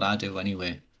longer. That's what I do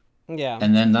anyway. Yeah.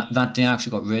 And then that day I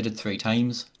actually got raided 3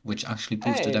 times, which actually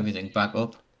boosted Hey. everything back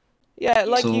up. Yeah, yeah,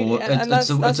 like you So and it's that's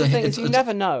it's the a thing is you it's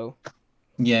never know.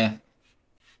 yeah.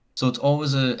 So it's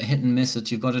always a hit and miss that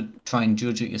you've got to try and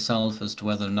judge it yourself as to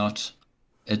whether or not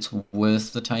it's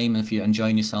worth the time. If you're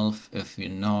enjoying yourself, if you're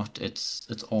not, it's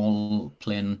all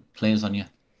playing plays on you.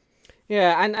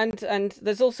 Yeah, and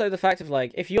there's also the fact of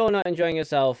like if you're not enjoying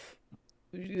yourself,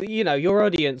 you know your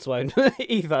audience won't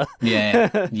either. Yeah,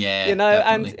 You yeah, know,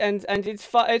 and definitely. and and it's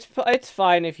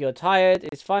fine if you're tired.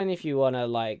 It's fine if you want to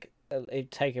like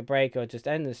take a break or just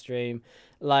end the stream,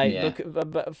 like Yeah, but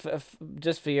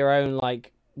just for your own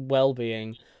like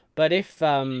well-being. But if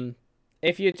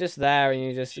you're just there and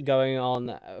you're just going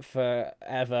on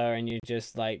forever and you're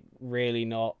just like really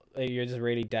not you're just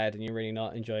really dead and you're really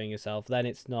not enjoying yourself, then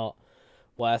it's not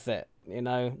worth it, you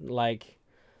know? Like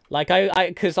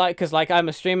cuz like I'm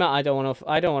a streamer, I don't want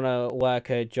to work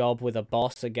a job with a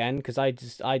boss again cuz I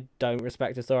don't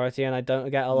respect authority and I don't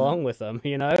get Mm. along with them,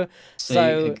 you know? See,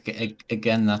 So,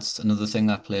 again, that's another thing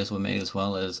that plays with me as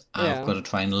well, is I've yeah. got to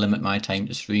try and limit my time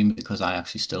to stream because I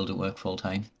actually still do work full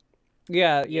time.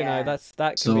 Yeah, you know, yeah.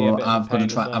 that can be a So bit of a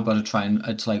pain as I've well. got to try and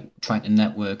it's like trying to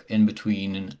network in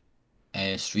between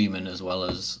streaming as well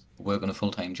as working a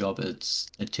full-time job. It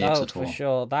takes Oh, a for toll.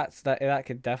 sure. That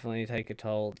could definitely take a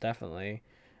toll, definitely.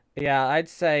 Yeah, I'd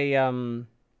say uh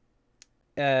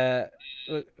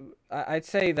I'd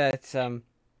say that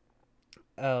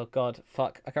oh god,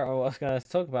 fuck. I can't remember what I was going to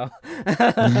talk about.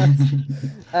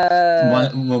 uh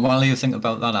While you think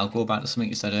about that, I'll go back to something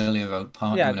you said earlier about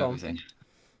partner yeah, and go on. everything.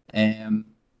 Um,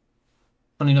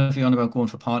 Funny enough, you're on about going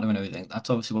for partner and everything. That's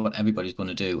obviously what everybody's going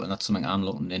to do, and that's something I'm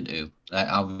looking into.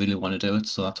 I really want to do it,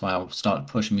 so that's why I started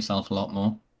pushing myself a lot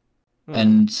more. Hmm.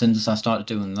 And since I started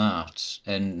doing that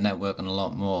and networking a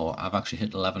lot more, I've actually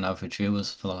hit 11 average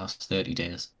viewers for the last 30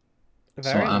 days. So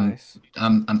Very nice.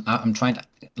 I'm trying to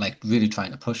like really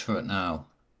trying to push for it now.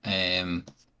 Um,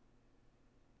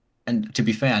 and to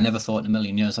be fair, I never thought in a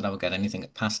million years that I would get anything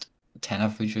past 10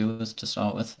 average viewers to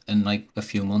start with in like a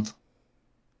few months.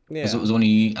 Because it Yeah. was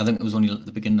only, I think it was only at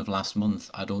the beginning of last month.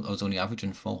 I was only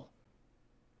averaging 4,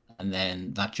 and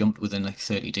then that jumped within like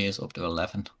 30 days up to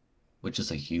 11, which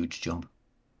is a huge jump.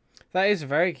 That is a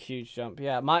very huge jump.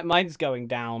 Yeah, mine's going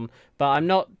down, but I'm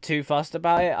not too fussed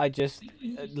about it. I just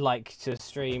like to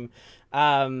stream.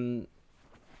 Um,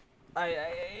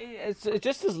 it's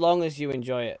just as long as you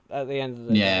enjoy it at the end of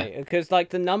the Yeah, day, because like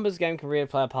the numbers game can really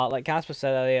play a part. Like Casper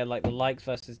said earlier, like the likes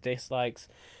versus dislikes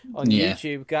on yeah,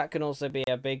 YouTube, that can also be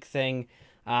a big thing.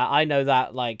 I know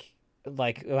that like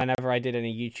whenever I did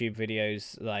any YouTube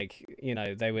videos, like you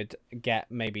know they would get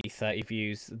maybe 30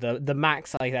 views. The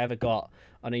max I ever got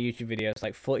on a YouTube video is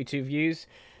like 42 views.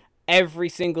 Every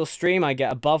single stream I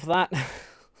get above that.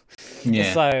 yeah,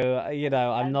 So you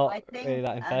know I'm not I really think,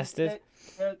 that invested.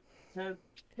 to, to,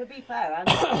 to be fair,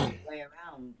 I'm the opposite way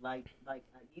around.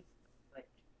 You, which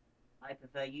I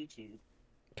prefer YouTube.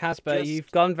 Casper, you've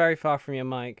Just, gone very far from your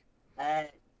mic. uh,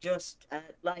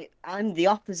 like I'm the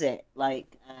opposite.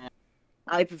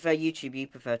 I prefer YouTube. You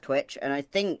prefer Twitch, and I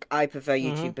think I prefer Mm-hmm.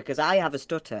 YouTube because I have a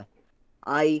stutter.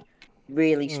 I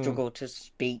really Mm. struggle to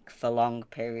speak for long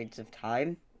periods of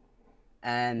time.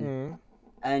 Um, Mm.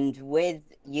 and with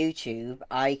YouTube,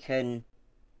 I can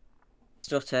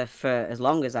stutter for as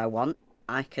long as I want.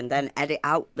 I can then edit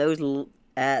out those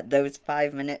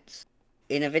 5 minutes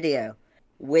in a video.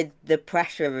 With the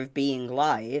pressure of being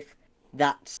live,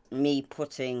 that's me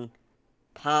putting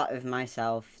part of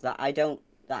myself that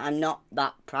I'm not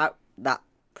that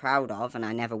proud of, and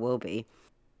I never will be,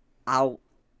 out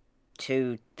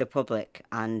to the public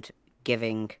and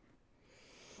giving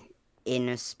in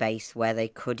a space where they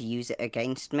could use it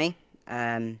against me.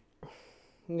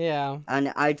 Yeah.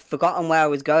 And I'd forgotten where I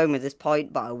was going with this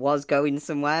point, but I was going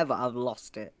somewhere, but I've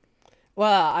lost it.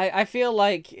 Well, I feel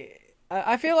like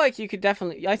you could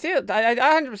definitely. I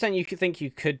 100% you could think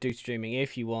you could do streaming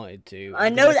if you wanted to. I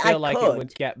know that I feel like it could,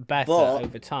 would get better but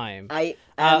over time.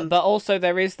 but also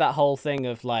there is that whole thing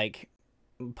of like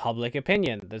public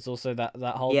opinion. There's also that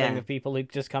whole thing of people who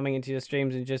just coming into your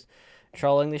streams and just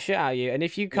trolling the shit out of you. And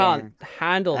if you can't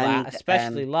handle that,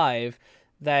 especially live,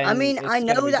 then I mean, it's I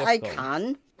know gonna be that difficult. I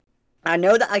can. I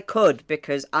know that I could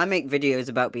because I make videos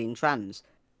about being trans.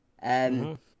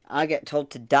 I get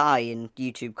told to die in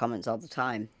YouTube comments all the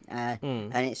time,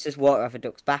 and it's just water off a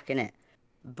duck's back, innit?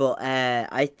 But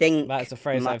I think that's a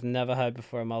phrase I've never heard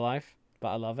before in my life, but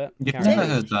I love it. You've never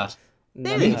heard that?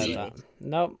 Never heard that.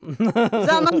 Nope. Is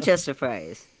that a Manchester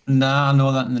phrase? Nah,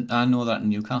 I know that in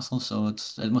Newcastle, so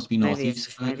it must be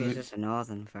northeast. Maybe it's just a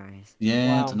northern phrase.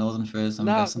 Yeah, Wow. it's a northern phrase, I'm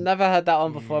guessing. Never heard that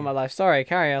one before in my life. Sorry,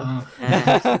 carry on.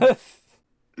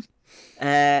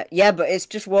 Yeah, but it's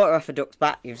just water off a duck's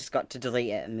back. You've just got to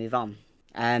delete it and move on.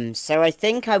 So I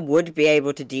think I would be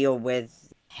able to deal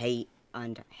with hate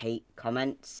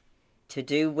comments to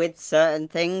do with certain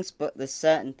things, but there's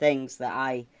certain things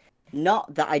that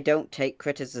not that I don't take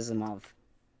criticism of.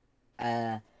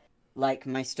 Like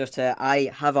my stutter,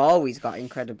 I have always got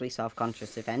incredibly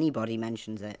self-conscious if anybody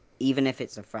mentions it, even if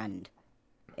it's a friend.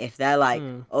 If they're like,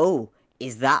 oh,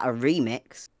 is that a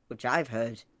remix? Which I've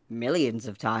heard millions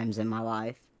of times in my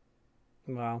life.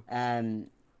 Wow. And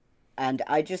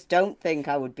I just don't think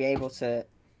I would be able to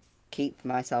keep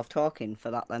myself talking for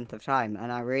that length of time.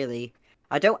 And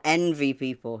I don't envy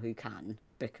people who can,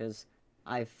 because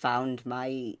I've found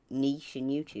my niche in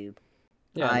YouTube.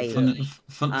 Yeah.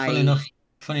 Funny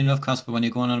enough, Casper, when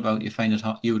you're going on about you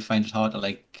would find it hard to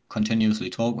like continuously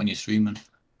talk when you're streaming.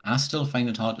 I still find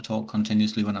it hard to talk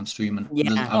continuously when I'm streaming.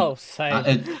 Yeah. Same.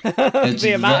 It's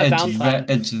the amount of downtime.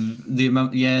 It's the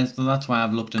amount. Yeah, so that's why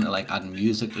I've looked into like adding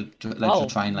music to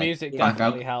try and like music back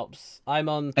definitely out. helps. I'm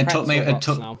on. It took me.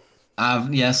 Now.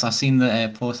 I've seen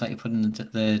the post that you put in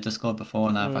the Discord before,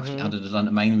 and I've actually added it onto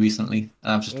mine recently.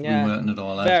 And I've just been working it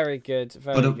all out. Very good.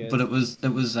 Very good. But it was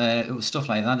stuff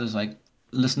like that. It's like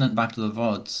listening back to the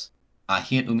VODs. I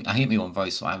hate my own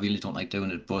voice, so I really don't like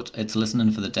doing it. But it's listening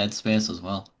for the dead space as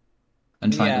well,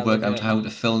 and trying to work out how to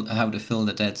fill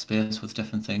the dead space with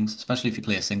different things, especially if you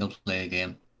play a single player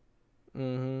game.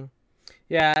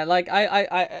 Yeah, like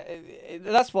I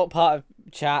that's what part of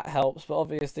chat helps, but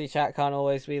obviously chat can't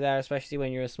always be there, especially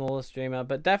when you're a smaller streamer.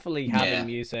 But definitely having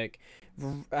music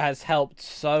has helped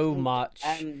so much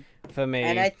for me.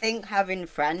 And I think having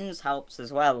friends helps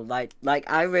as well. Like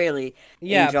I really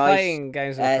enjoy playing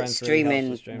games with friends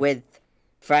streaming really with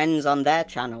friends on their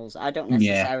channels. I don't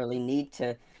necessarily need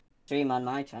to stream on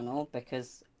my channel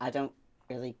because I don't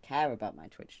really care about my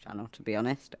Twitch channel, to be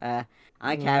honest. I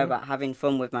care about having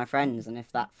fun with my friends, and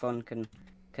if that fun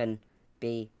can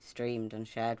be streamed and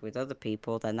shared with other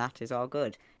people, then that is all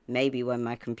good. Maybe when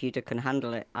my computer can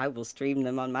handle it, I will stream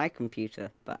them on my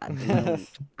computer, but at the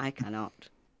moment, I cannot.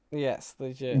 Yes,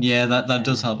 legit. Yeah, that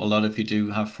does help a lot if you do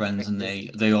have friends and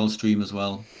they all stream as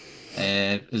well.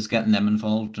 Is getting them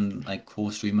involved and like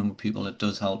co-streaming with people, it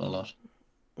does help a lot.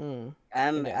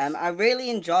 I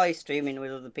really enjoy streaming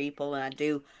with other people, and I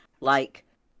do like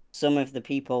some of the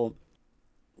people.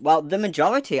 Well, the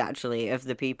majority actually of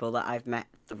the people that I've met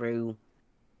through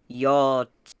your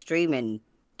streaming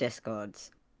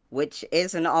Discords, which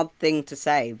is an odd thing to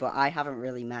say, but I haven't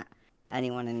really met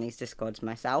anyone in these Discords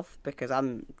myself because I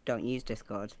don't use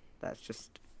Discord. That's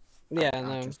just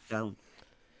I just don't.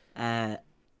 But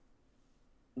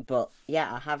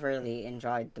yeah, I have really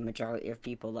enjoyed the majority of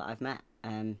people that I've met.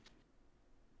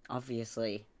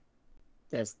 Obviously,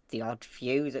 there's the odd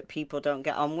few that people don't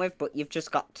get on with, but you've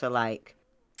just got to like.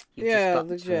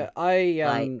 Legit.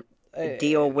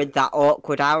 Deal with that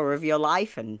awkward hour of your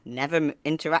life and never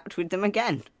interact with them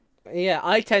again. Yeah,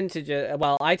 I tend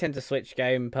to switch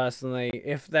game personally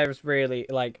if there's really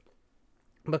like,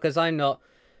 because I'm not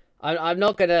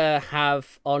gonna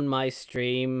have on my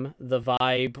stream the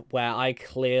vibe where I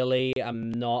clearly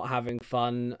am not having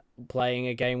fun playing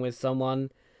a game with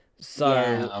someone. So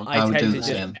I tend to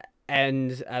just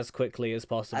end as quickly as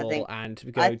possible and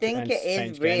go I to think and it is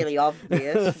change game. really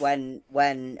obvious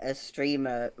when a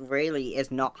streamer really is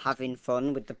not having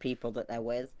fun with the people that they're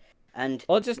with, and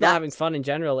Or just not having fun in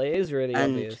general. It is really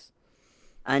obvious.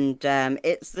 And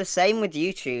it's the same with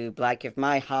YouTube. Like, if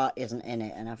my heart isn't in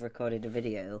it and I've recorded a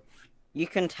video, you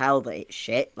can tell that it's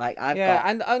shit. Like,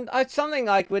 and something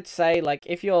I would say, like,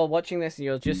 if you're watching this and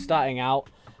you're just starting out,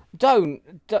 don't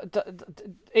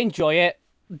enjoy it.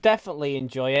 Definitely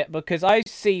enjoy it, because I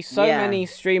see so many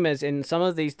streamers in some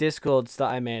of these discords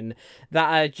that I'm in that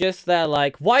are just there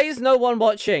like, why is no one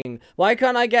watching? Why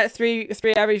can't I get three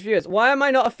average viewers? Why am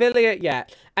I not affiliate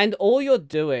yet? And all you're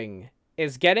doing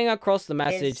is getting across the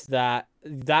message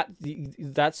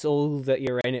that's all that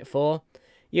you're in it for.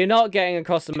 You're not getting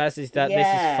across the message that this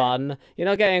is fun. You're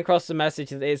not getting across the message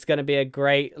that it's going to be a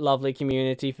great, lovely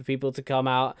community for people to come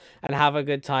out and have a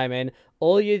good time in.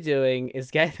 All you're doing is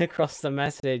getting across the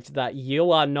message that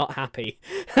you are not happy.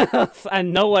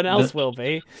 And no one else will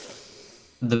be.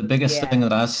 The biggest thing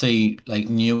that I see like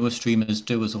newer streamers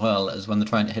do as well is when they're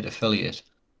trying to hit affiliate,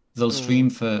 they'll stream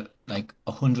for like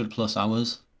 100+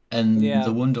 hours and they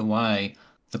wonder why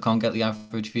they can't get the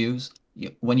average views.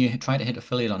 When you try to hit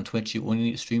affiliate on Twitch, you only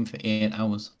need to stream for 8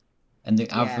 hours. And the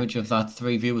average of that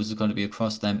 3 viewers is going to be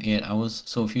across them 8 hours.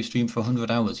 So if you stream for 100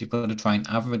 hours, you've got to try and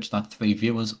average that 3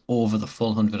 viewers over the full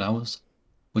 100 hours,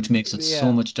 which makes it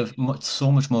so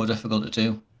much more difficult to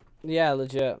do. Yeah,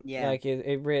 legit. Yeah. Like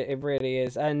it really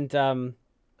is. And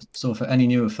so for any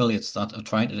new affiliates that are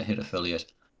trying to hit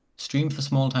affiliate, stream for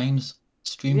small times.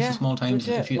 Stream for small times.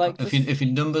 Legit. If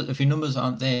your numbers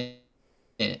aren't there,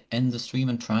 end the stream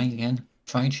and try again.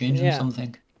 Try changing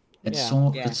something. It's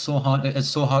so hard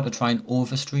to try and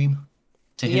overstream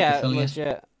to hit affiliate.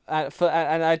 Legit.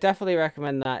 And I definitely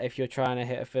recommend that if you're trying to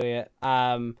hit affiliate.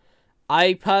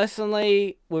 I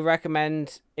personally would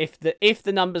recommend if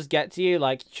the numbers get to you,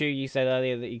 like Chew, you said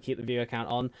earlier that you keep the viewer count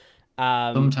on.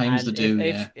 Sometimes they do,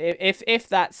 if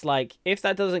that's like, if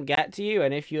that doesn't get to you,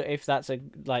 and if that's a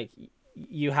like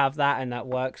you have that and that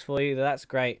works for you, that's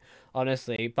great,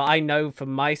 honestly. But I know for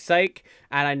my sake,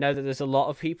 and I know that there's a lot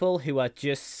of people who are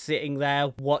just sitting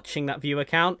there watching that viewer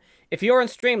count. If you're on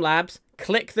Streamlabs,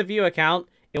 click the viewer count.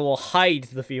 It will hide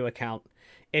the viewer count.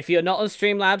 If you're not on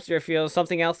Streamlabs, or if you're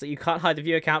something else that you can't hide the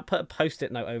viewer count, put a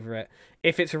post-it note over it.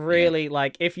 If it's really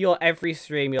like, if you're every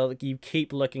stream, you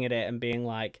keep looking at it and being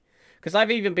like, because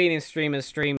I've even been in streamers'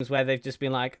 streams where they've just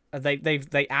been like,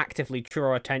 they actively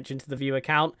draw attention to the viewer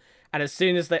count, and as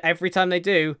soon as every time they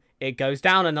do, it goes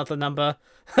down another number.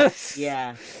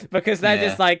 Because they're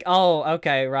just like, oh,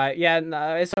 okay, right, yeah,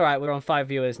 no, it's all right, we're on 5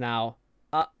 viewers now.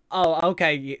 Oh,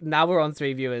 okay, now we're on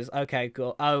 3 viewers. Okay,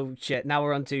 cool. Oh, shit, now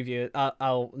we're on 2 viewers.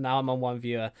 Oh, now I'm on 1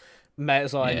 viewer. May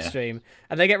as well end stream.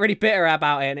 And they get really bitter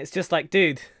about it, and it's just like,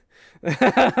 dude,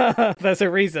 there's a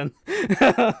reason.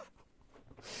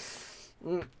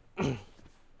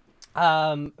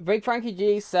 Big Frankie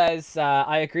G says,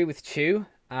 I agree with Chew.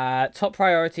 Top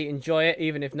priority, enjoy it,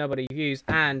 even if nobody views.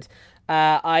 And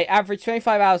I average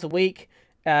 25 hours a week,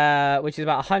 which is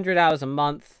about 100 hours a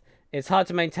month. It's hard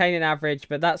to maintain an average,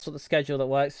 but that's what the schedule that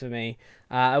works for me.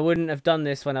 I wouldn't have done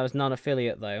this when I was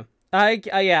non-affiliate, though. I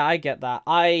get that.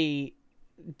 I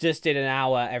just did an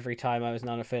hour every time I was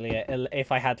non-affiliate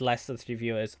if I had less than 3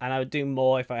 viewers, and I would do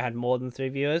more if I had more than 3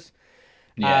 viewers.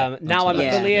 Now I'm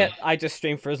affiliate. I just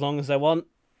stream for as long as I want.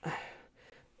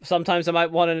 Sometimes I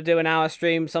might want to do an hour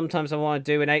stream. Sometimes I want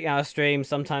to do an 8-hour stream.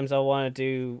 Sometimes I want to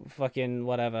do fucking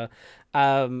whatever.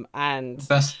 And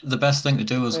the best thing to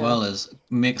do as well is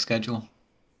make a schedule.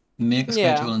 Make a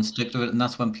schedule and stick to it, and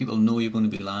that's when people know you're going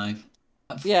to be live.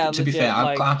 To be fair,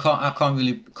 I can't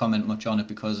really comment much on it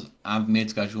because I've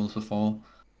made schedules before,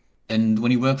 and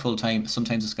when you work full time,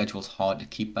 sometimes the schedule's hard to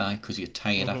keep by because you're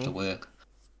tired after work.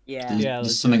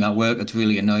 There's something at work that's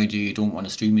really annoyed you. You don't want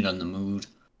to stream it on the mood.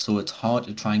 So it's hard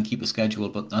to try and keep a schedule,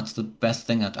 but that's the best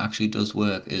thing that actually does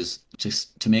work is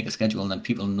just to make a schedule and then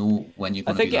people know when you're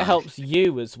going to be live. I think it helps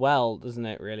you as well, doesn't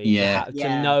it, really?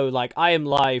 To know, like, I am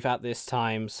live at this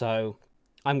time, so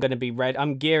I'm going to be ready.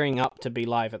 I'm gearing up to be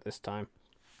live at this time.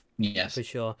 Yes. For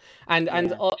sure.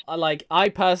 And like, I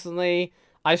personally,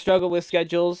 I struggle with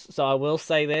schedules, so I will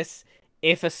say this.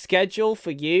 If a schedule for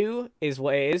you is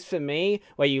what it is for me,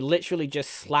 where you literally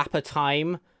just slap a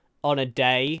time on a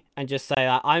day and just say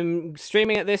that I'm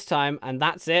streaming at this time and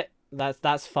that's it,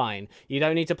 that's fine. You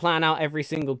don't need to plan out every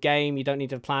single game. You don't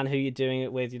need to plan who you're doing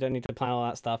it with. You don't need to plan all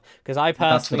that stuff, because I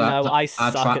personally know I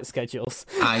suck at schedules.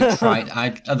 I tried.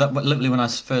 Literally when I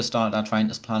first started, I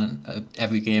tried to plan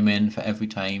every game in for every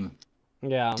time.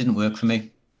 Yeah, it didn't work for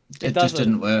me. It just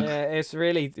didn't work. Yeah, it's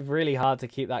really, really hard to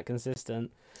keep that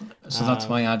consistent. So that's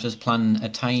why I just plan a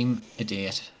time, a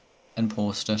date, and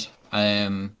post it.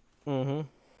 Mhm.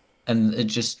 And it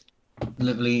just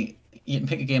literally you can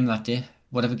pick a game that day,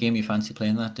 whatever game you fancy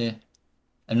playing that day.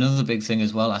 Another big thing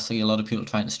as well, I see a lot of people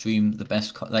trying to stream the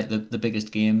best, like the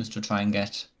biggest games to try and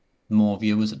get more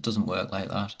viewers. It doesn't work like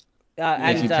that.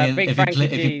 If Yeah. you play, Big if you Frankie play,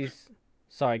 if you G's.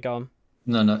 Sorry, go on.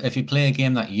 no, no, if you play a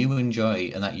game that you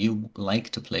enjoy and that you like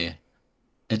to play,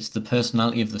 it's the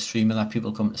personality of the streamer that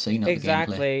people come to see, not the gameplay.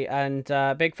 Exactly,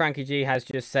 and Big Frankie G has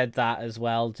just said that as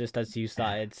well, just as you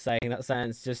started saying that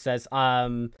sentence. Just says,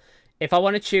 if I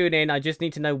want to tune in, I just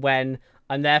need to know when.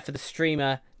 I'm there for the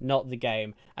streamer, not the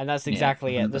game, and that's Yeah,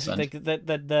 exactly it. The 100%. the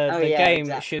the the, Oh the yeah, game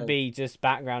should exactly. be just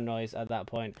background noise at that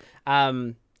point.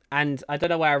 And I don't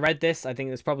know where I read this. I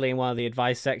think it's probably in one of the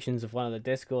advice sections of one of the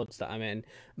discords that I'm in,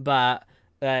 but.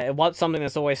 What's something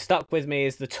that's always stuck with me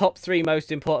is the top three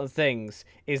most important things.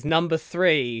 Is number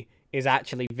three is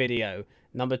actually video.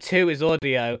 Number two is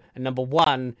audio, and number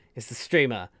one is the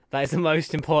streamer. That is the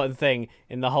most important thing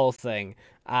in the whole thing.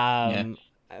 Yeah,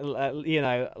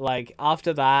 Like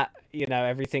after that,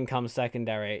 everything comes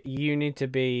secondary. You need to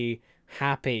be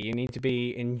happy. You need to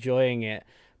be enjoying it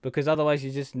because otherwise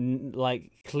you're just like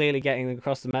clearly getting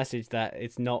across the message that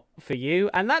it's not for you,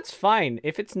 and that's fine.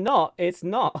 If it's not, it's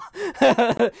not.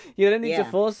 You don't need to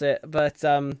Yeah. force it, but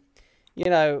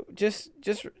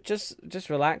just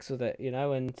relax with it,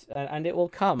 and it will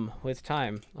come with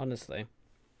time, honestly.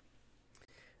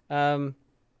 um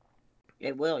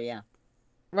It will, yeah.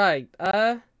 right.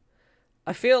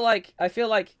 I feel like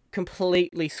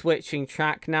completely switching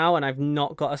track now, and I've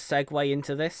not got a segue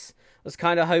into this. I was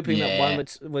kind of hoping that one yeah.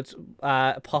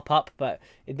 would pop up, but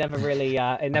it never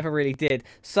really did.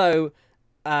 So,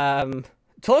 um,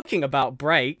 talking about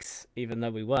breaks, even though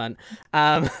we weren't,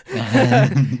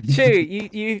 Chew,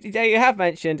 you have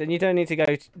mentioned, and you don't need to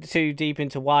go too deep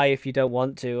into why if you don't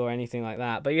want to or anything like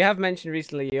that. But you have mentioned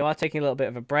recently you are taking a little bit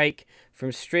of a break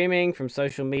from streaming, from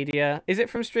social media. Is it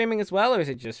from streaming as well, or is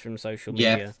it just from social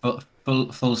Yeah, media?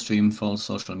 full stream, full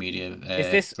social media Is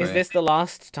this the break.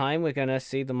 last time we're gonna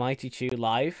see the Mighty Chew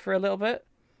live for a little bit?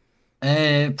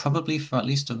 Probably for at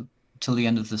least till the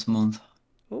end of this month.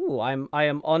 Ooh, I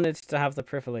am honored to have the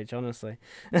privilege, honestly.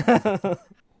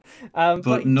 But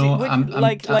But no,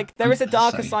 would there is a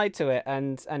darker sorry. side to it,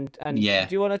 and Yeah.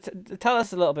 do you want to tell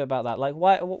us a little bit about that? Like,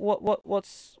 why,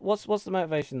 what's the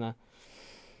motivation there?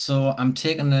 So I'm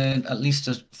taking at least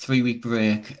a 3 week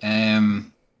break,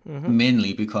 Mm-hmm.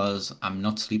 mainly because I'm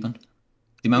not sleeping.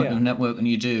 The amount of Yeah, networking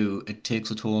you do, it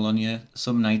takes a toll on you.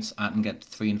 Some nights I can get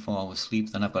 3 and 4 hours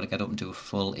sleep, then I've got to get up and do a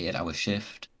full 8 hour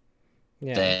shift.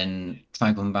 yeah, Then try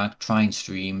and come back, try and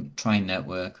stream, try and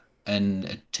network, and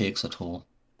it takes a toll.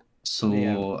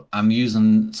 yeah. So I'm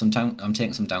using some time, I'm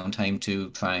taking some downtime to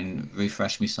try and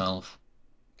refresh myself,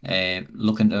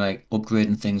 look into like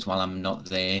upgrading things while I'm not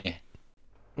there,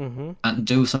 Mm-hmm. and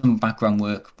do some background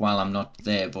work while I'm not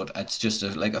there. But it's just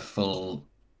like a full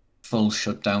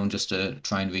shutdown just to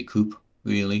try and recoup,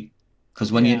 really.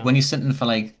 Because Yeah, when you're sitting for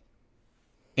like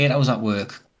 8 hours at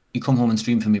work, you come home and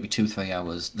stream for maybe 2 3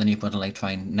 hours, then you've got to like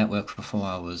try and network for 4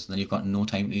 hours, then you've got no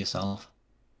time to yourself,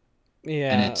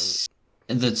 and yeah,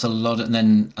 it's a lot. And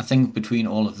then I think between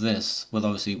all of this, with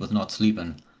obviously with not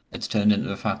sleeping, it's turned into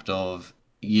the fact of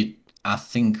you. I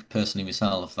think personally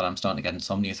myself that I'm starting to get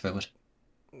insomnia through it,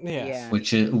 yes. Yeah.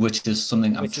 which is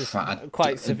something Which is I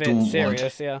quite severe, don't want.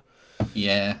 serious. Yeah.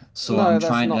 Yeah, so No,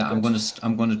 that's not I'm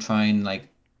good. gonna try and like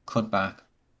cut back,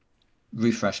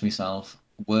 refresh myself,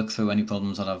 work through any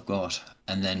problems that I've got,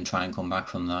 and then try and come back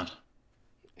from that.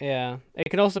 Yeah, it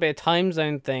can also be a time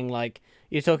zone thing. Like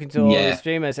you're talking to all the Yeah,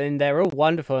 streamers, and they're all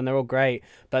wonderful and they're all great,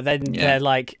 but then they're yeah,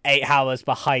 like 8 hours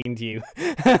behind you,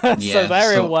 so yeah.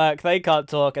 they're in work, they can't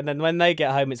talk, and then when they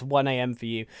get home, it's 1 a.m. for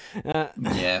you. Uh,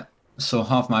 Yeah. So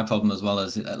half my problem as well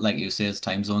is like you say, is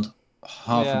time zones.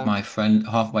 yeah, Half,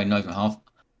 well, not even half,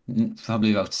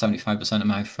 probably about 75% of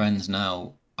my friends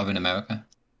now are in America.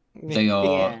 They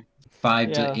are Yeah.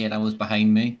 5 to 8 hours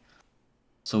behind me.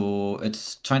 So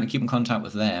it's trying to keep in contact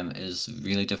with them is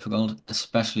really difficult,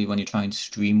 especially when you try and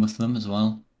stream with them as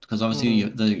well. Because obviously hmm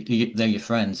they're your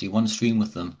friends. You want to stream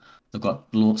with them. They've got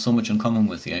so much in common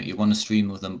with you. You want to stream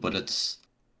with them, but it's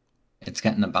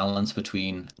getting a balance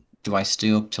between do I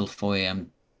stay up till 4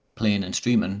 a.m. playing and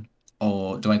streaming,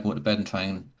 or do I go to bed and try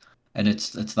and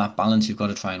it's that balance you've got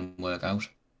to try and work out.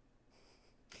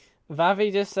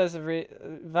 Vavi just says,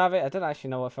 Vavi, I don't actually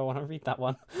know if I want to read that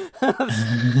one.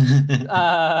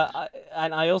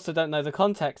 And I also don't know the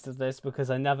context of this because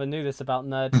I never knew this about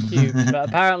Nerd Cubed. But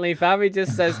apparently, Vavi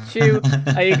just says, Chew,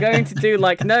 are you going to do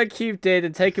like Nerd Cube did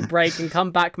and take a break and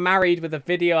come back married with a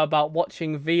video about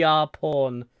watching VR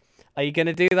porn? Are you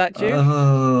gonna do that, Chew?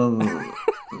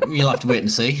 You'll have to wait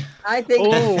and see. I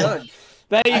think I Oh, should.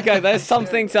 there you I go. think I There's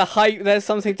something should. to hype. There's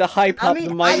something to hype I up mean,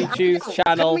 the Mighty I Chew's know. Can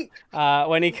channel we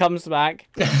when he comes back.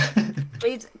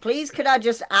 please could I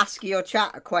just ask your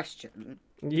chat a question?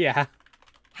 Yeah.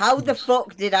 How the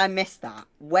fuck did I miss that?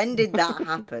 When did that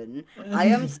happen? I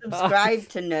am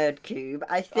subscribed to NerdCube.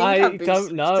 I think I I've been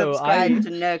don't know. subscribed to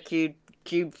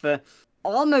NerdCube for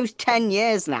almost 10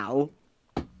 years now.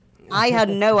 I had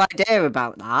no idea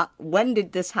about that. When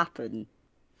did this happen?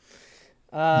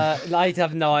 I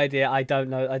have no idea. I don't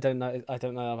know. I don't know. I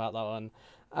don't know about that one.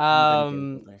 I'm gonna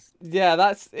Google this. Yeah,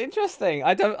 that's interesting.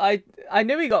 I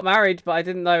knew he got married, but I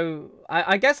didn't know.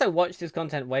 I guess I watched his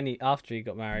content after he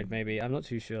got married. Maybe I'm not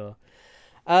too sure.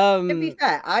 To be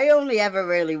fair, I only ever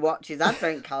really watch his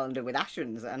advent calendar with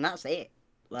Ashens, and that's it.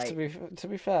 Like, to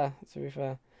be fair, to be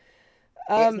fair.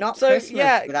 it's not So Christmas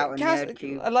yeah, without a Cas,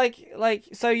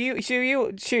 NerdCube. so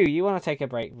you want to take a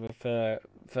break for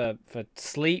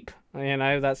sleep. You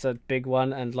know, that's a big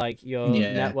one, and like your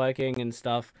Yeah. networking and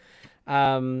stuff.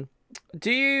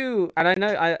 Do you? And I know,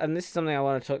 and this is something I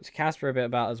want to talk to Casper a bit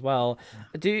about as well.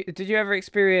 Did you ever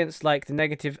experience like the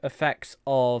negative effects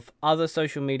of other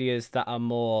social medias that are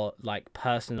more like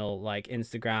personal, like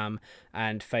Instagram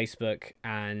and Facebook,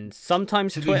 and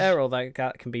sometimes To be Twitter, or like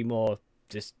that can be more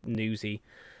just newsy?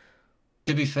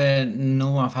 to be fair,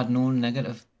 no, I've had no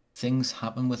negative things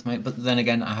happen with my. But then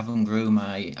again, I grew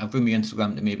my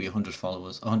Instagram to maybe 100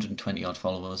 followers, 120 odd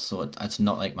followers. So it's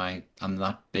not like I'm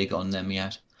that big on them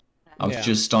yet. Yeah. I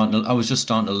was just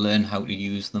starting to learn how to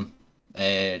use them,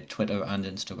 Twitter and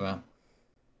Instagram. Um,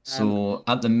 So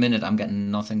at the minute, I'm getting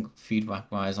nothing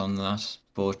feedback wise on that.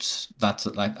 But that's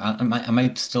like I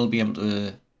might still be able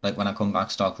to, like, when I come back,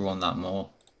 start growing that more.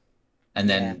 And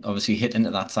yeah, then obviously hit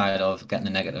into that side of getting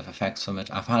the negative effects from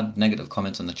it. I've had negative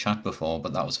comments in the chat before,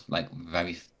 but that was like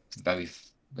very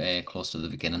close to the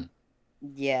beginning.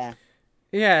 yeah.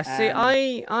 Yeah, see,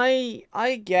 Um,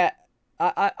 I get,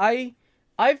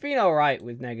 I've been all right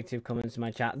with negative comments in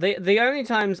my chat. The only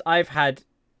times I've had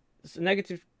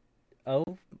negative, oh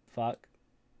fuck,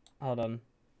 hold on,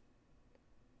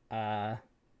 uh,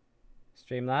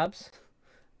 Streamlabs.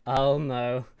 Oh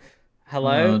no,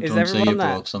 hello, is Don't say you everyone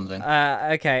there? broke something.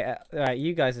 Okay, right,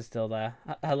 you guys are still there.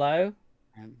 Hello,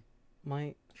 um,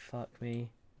 might fuck me.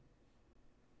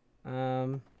 I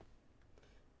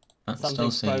can still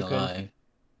Something's see you broken. live.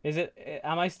 Is it?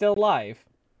 Am I still live?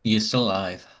 You're still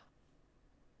live.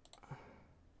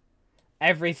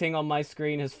 Everything on my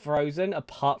screen has frozen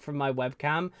apart from my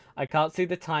webcam. I can't see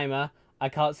the timer. I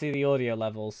can't see the audio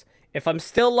levels. If I'm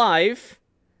still live,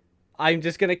 I'm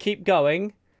just gonna keep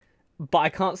going, but I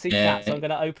can't see chat, so Yeah, I'm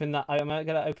gonna open that. I'm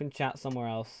gonna open chat somewhere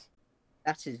else.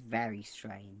 that is very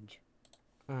strange.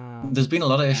 there's been a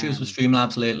lot of issues with Um,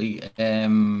 Streamlabs lately.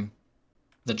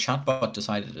 The chatbot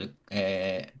decided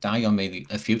to die on me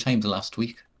a few times last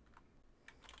week,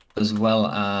 as well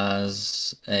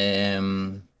as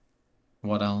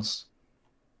what else?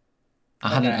 I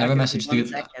had an Okay, I error can message see. one the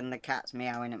second, the cat's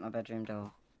meowing at my bedroom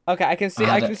door. Okay, I can I see.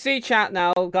 I had can a see chat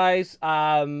now, guys.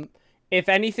 If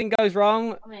anything goes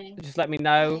wrong, just let me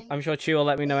know. I'm sure Chew will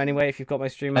let me know anyway if you've got my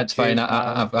stream up, It's fine. Chew.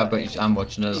 But I'm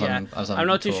watching it yeah, as I'm I'm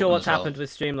not too sure talking what's as well. happened with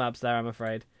Streamlabs there. I'm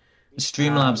afraid.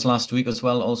 Streamlabs last week as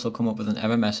well also come up with an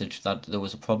error message that there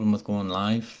was a problem with going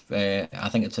live. I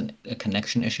think it's a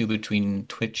connection issue between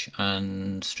Twitch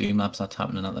and Streamlabs that's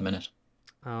happening at the minute.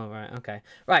 Oh right, okay,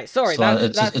 right. Sorry, So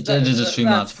it is a Streamlabs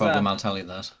that's problem. I'll tell you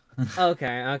that.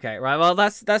 okay, okay, right. Well,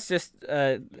 that's just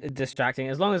distracting.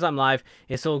 As long as I'm live,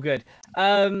 it's all good.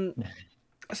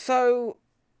 So,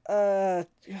 oh,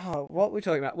 what were we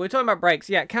talking about? We're talking about breaks.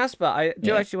 Yeah, Casper, I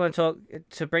do Yeah. actually want to talk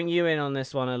to bring you in on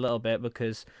this one a little bit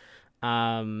because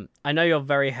I know you're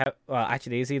very well.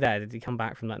 Actually, is he there? Did he come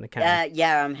back from letting the cat in?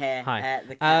 Yeah, I'm here. Hi.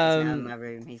 The cat is now in my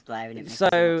room. He's glaring at me because he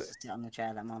So wants to sit on the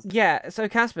chair that I'm on. yeah, so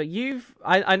Casper,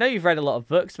 I know you've read a lot of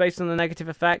books based on the negative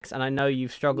effects, and I know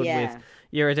you've struggled with Yeah.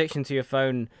 your addiction to your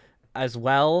phone as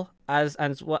well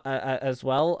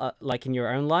like in your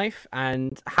own life.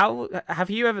 And how have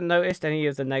you ever noticed any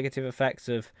of the negative effects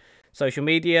of social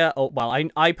media? Or well,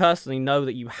 I personally know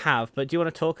that you have, but do you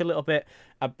want to talk a little bit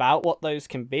about what those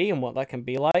can be and what that can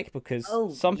be like? Because Oh,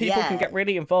 some people can yeah. get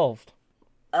really involved.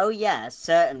 Oh, yeah,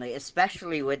 certainly.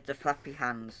 Especially with the flappy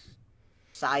hands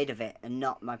side of it and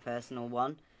not my personal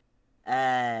one.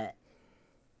 Uh,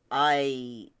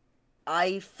 I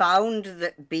I found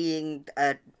that being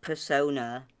a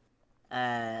persona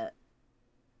uh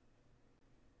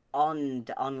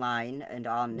online and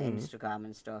on Instagram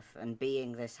and stuff, and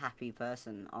being this happy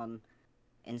person on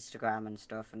Instagram and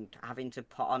stuff, and having to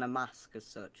put on a mask as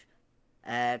such,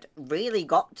 really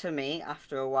got to me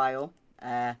after a while,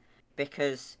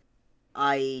 because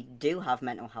I do have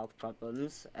mental health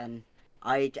problems, and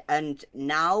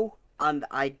now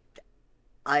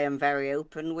I am very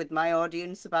open with my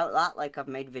audience about that. Like, I've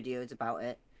made videos about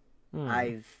it.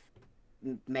 I've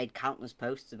made countless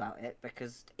posts about it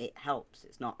because it helps.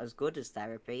 It's not as good as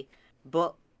therapy,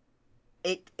 but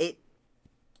it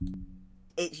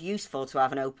it's useful to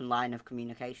have an open line of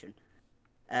communication.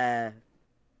 Uh,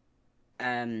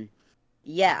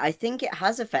 yeah, I think it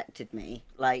has affected me.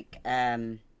 Like,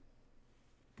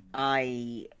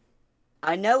 I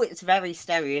I know it's very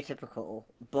stereotypical,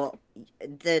 but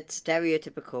the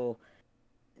stereotypical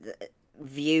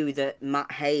view that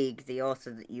Matt Haig, the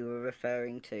author that you were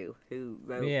referring to, who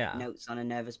wrote Yeah. Notes on a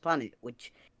Nervous Planet,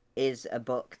 which is a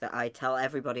book that I tell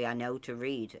everybody I know to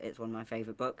read. It's one of my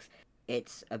favorite books.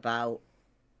 It's about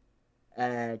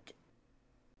uh,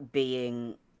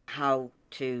 being how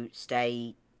to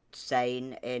stay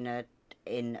sane in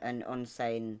an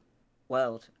unsane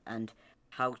world, and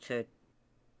how to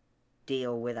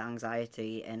deal with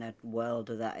anxiety in a world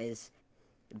that is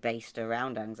based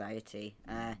around anxiety.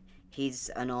 He's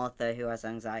an author who has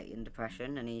anxiety and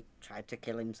depression, and he tried to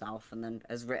kill himself, and then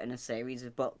has written a series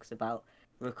of books about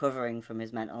recovering from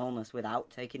his mental illness without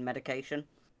taking medication.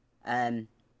 Um,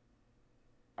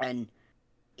 and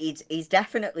he's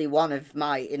definitely one of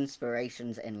my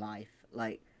inspirations in life.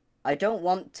 Like, I don't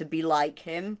want to be like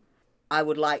him. I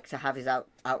would like to have his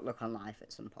outlook on life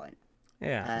at some point.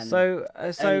 Yeah. Um,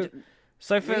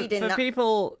 So reading for that,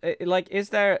 people, like, is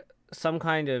there some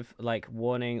kind of like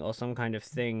warning or some kind of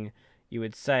thing you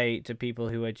would say to people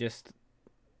who are just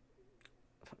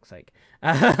fuck's sake?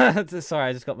 Sorry,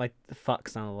 I just got my fuck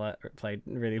sound alert played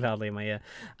really loudly in my ear.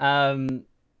 Um.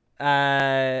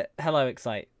 Hello,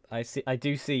 Excite. I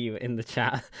do see you in the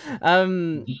chat.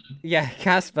 Um. Yeah,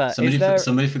 Casper. Is there?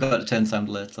 Somebody forgot to turn sound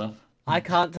alerts off. I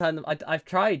can't turn them. I've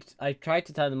tried. I tried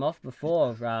to turn them off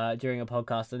before during a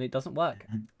podcast, and it doesn't work,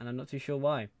 and I'm not too sure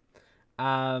why.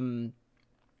 Um,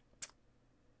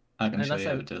 I can show unless you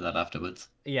how I, to do that afterwards.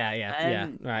 yeah.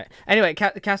 Right. Anyway,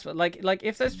 Casper, like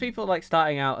if there's people like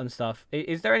starting out and stuff,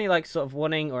 is there any like sort of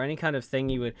warning or any kind of thing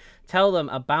you would tell them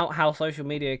about how social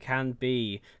media can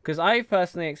be? Because I've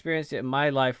personally experienced it in my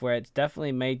life where it's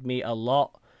definitely made me a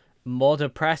lot more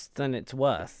depressed than it's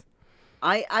worth.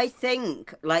 I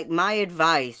think, like, my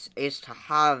advice is to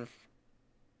have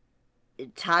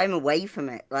time away from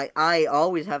it. Like, I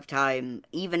always have time,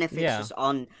 even if it's Yeah. just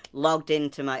on logged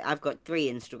into my. I've got 3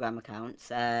 Instagram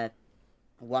accounts.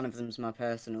 One of them's my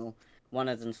personal, one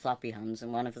of them's Flappy Hands,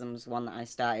 and one of them's one that I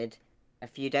started a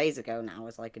few days ago now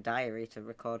as like a diary to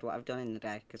record what I've done in the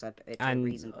day, because it's a And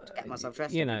reason to get myself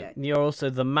dressed you every know day. you're also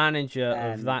the manager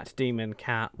of Um, that demon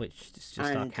cat, which is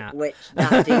just our and cat. which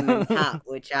that demon cat,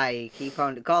 which I keep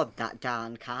on, God, that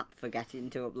darn cat, forgetting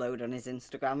to upload on his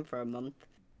Instagram for a month.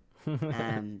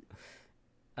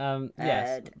 Um,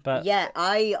 Yes, but yeah,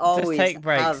 I just always take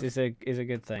breaks have. is a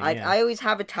good thing. I Yeah. I always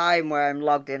have a time where I'm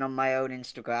logged in on my own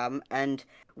Instagram, and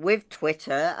with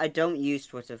Twitter, I don't use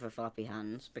Twitter for Flappy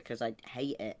Hands because I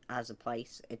hate it as a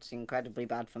place. It's incredibly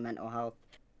bad for mental health,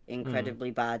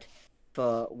 incredibly bad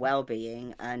for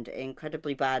well-being, and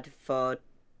incredibly bad for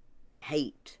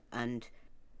hate and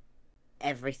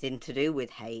everything to do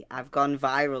with hate. I've gone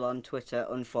viral on Twitter,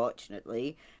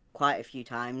 unfortunately, quite a few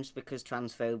times because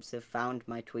transphobes have found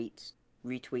my tweets,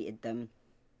 retweeted them,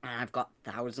 and I've got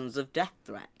thousands of death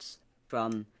threats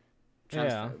from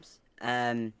Yeah. transphobes.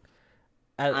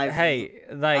 I've Hey,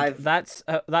 like I've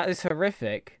that is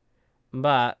horrific,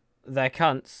 but they're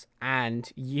cunts,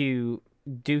 and you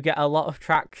do get a lot of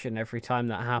traction every time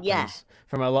that yeah, happens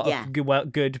from a lot yeah,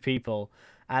 of good people,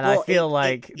 and I but feel it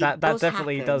like it that does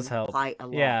definitely does happen help. quite a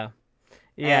lot. Yeah.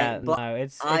 Yeah, But no,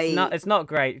 I it's not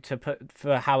great to put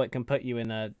for how it can put you in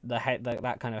that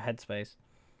kind of headspace.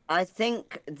 I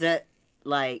think that,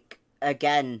 like,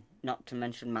 again, not to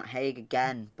mention Matt Haig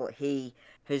again, but he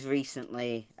has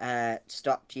recently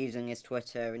stopped using his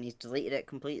Twitter, and he's deleted it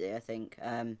completely, I think.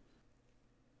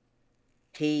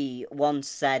 He once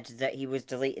said that he was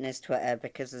deleting his Twitter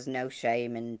because there's no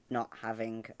shame in not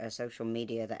having a social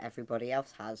media that everybody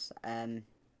else has.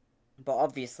 But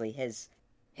obviously his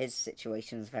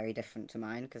situation is very different to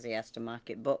mine because he has to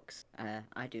market books.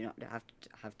 I do not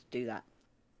have to do that.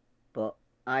 But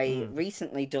I Mm.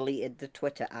 recently deleted the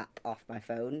Twitter app off my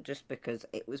phone just because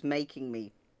it was making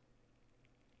me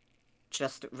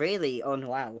just really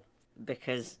unwell,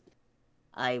 because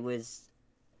I was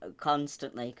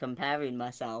constantly comparing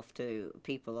myself to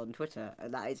people on Twitter,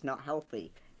 and that is not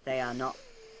healthy. They are not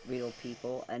real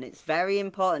people, and it's very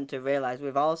important to realize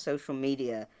with all social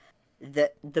media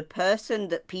the person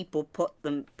that people put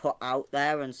out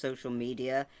there on social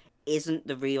media isn't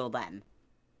the real them.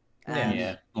 Yeah.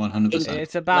 Yeah, 100%.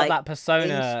 It's about Like that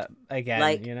persona again,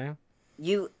 like you know?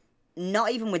 you,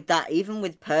 not even with that, even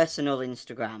with personal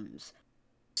Instagrams,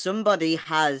 somebody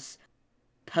has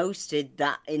posted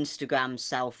that Instagram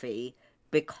selfie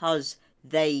because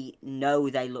they know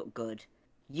they look good.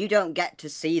 You don't get to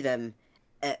see them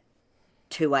at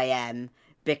 2 a.m.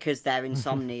 because their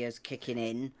insomnia's kicking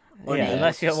in, Yeah, unable Yeah.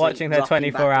 unless to you're sleep, watching their rocking back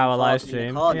and 24-hour live forth in the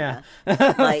stream. Yeah.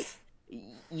 corner. Like,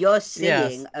 you're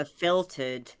seeing Yes. a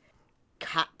filtered,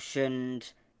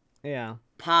 captioned Yeah.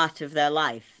 part of their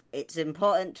life. It's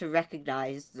important to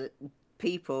recognize that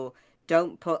people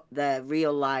don't put their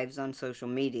real lives on social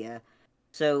media.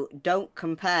 So don't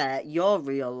compare your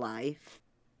real life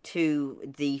to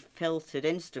the filtered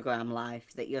Instagram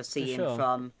life that you're For seeing sure.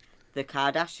 from the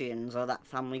Kardashians or that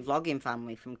family vlogging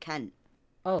family from Kent.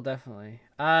 Oh, definitely.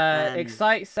 Um,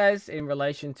 Excite says in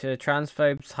relation to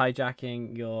transphobes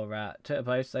hijacking your Twitter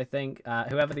posts, I think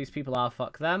whoever these people are,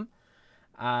 fuck them.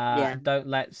 yeah. Don't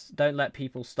let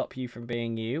people stop you from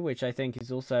being you, which I think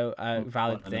is also a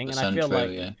valid thing. And 100%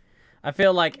 true, yeah. I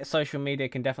feel like social media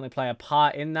can definitely play a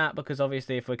part in that, because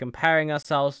obviously if we're comparing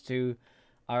ourselves to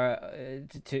our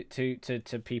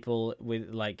to people with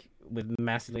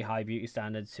massively high beauty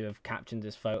standards who have captioned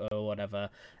this photo or whatever,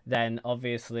 then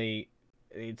obviously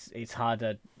it's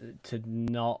harder to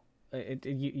not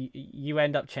you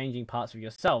end up changing parts of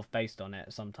yourself based on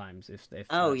it sometimes, if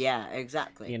Oh that's, yeah,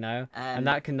 exactly. and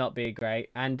that cannot be great.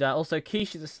 And also,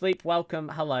 Keish is asleep. Welcome,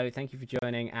 hello, thank you for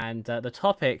joining. And the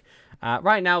topic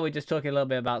right now, we're just talking a little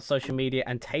bit about social media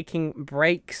and taking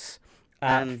breaks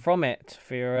Um, from it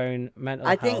for your own mental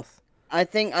I think health. I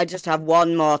just have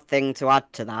one more thing to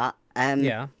add to that.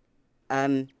 Yeah,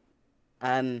 Um,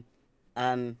 um,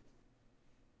 um,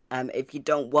 if you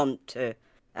don't want to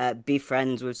be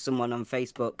friends with someone on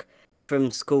Facebook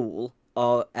from school,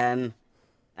 or you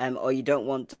don't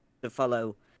want to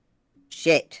follow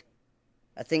shit.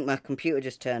 I think my computer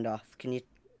just turned off. Can you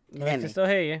I hear can me? still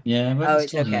hear you. Yeah, we Oh, can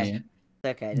it's still hear okay. you. It's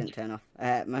okay. It didn't turn off.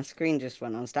 My screen just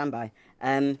went on standby.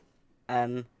 If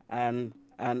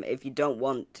you don't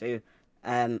want to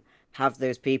have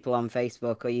those people on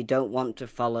Facebook, or you don't want to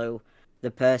follow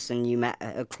the person you met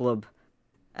at a club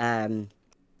um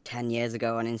 10 years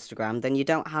ago on Instagram, then you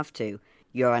don't have to.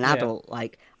 You're an Yeah, adult.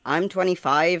 Like, I'm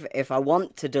 25. If I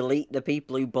want to delete the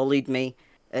people who bullied me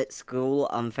at school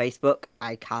on Facebook,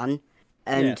 I can.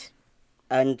 And yes,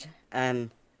 and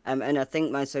and I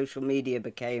think my social media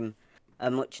became a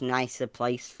much nicer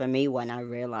place for me when I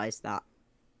realized that.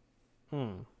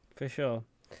 for sure.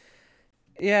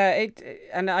 Yeah,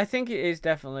 and I think it is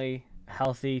definitely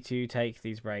healthy to take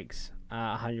these breaks.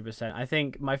 100%. I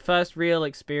think my first real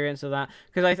experience of that,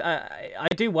 because I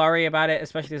do worry about it,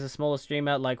 especially as a smaller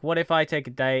streamer. Like, what if I take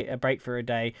a break for a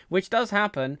day, which does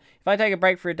happen. If I take a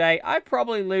break for a day, I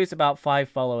probably lose about 5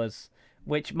 followers,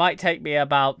 which might take me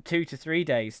about 2 to 3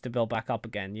 days to build back up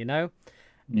again. Yeah.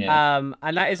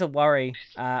 And that is a worry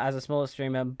as a smaller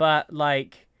streamer. But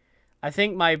like, I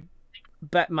think my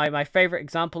favorite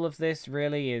example of this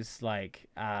really is like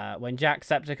when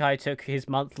Jacksepticeye took his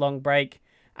month-long break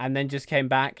and then just came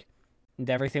back and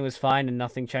everything was fine and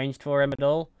nothing changed for him at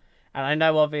all. And I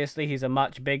know obviously he's a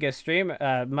much bigger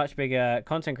streamer, much bigger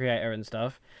content creator and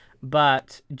stuff,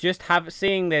 but just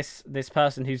seeing this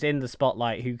person who's in the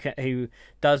spotlight, who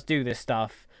does do this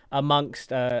stuff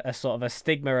amongst a sort of a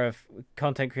stigma of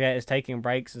content creators taking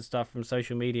breaks and stuff from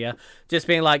social media, just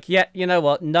being like, yeah, you know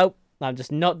what, nope, I'm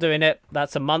just not doing it.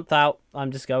 That's a month out.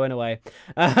 I'm just going away.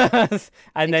 And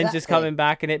then just Exactly. coming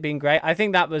back and it being great. I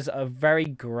think that was a very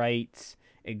great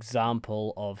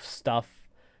example of stuff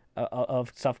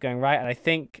going right. And I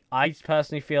think I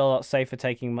personally feel a lot safer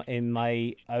taking in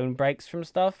my own breaks from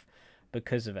stuff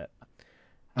because of it.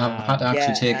 I've had to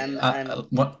actually Yeah. take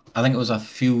what I think it was a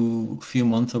few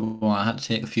months ago. I had to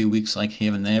take a few weeks like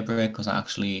here and there break because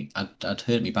I'd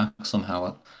hurt me back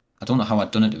somehow. I don't know how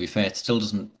I'd done it, to be fair. It still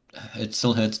doesn't. It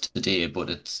still hurts today, but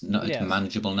it's Yes,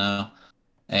 manageable now.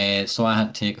 So I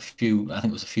had to take a few. I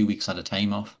think it was a few weeks at a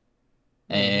time off.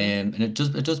 And it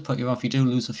does put you off. You do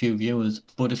lose a few viewers,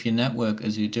 but if you network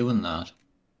as you're doing that,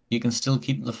 you can still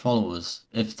keep the followers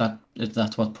if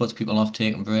that's what puts people off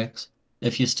taking breaks.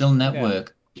 If you still yeah,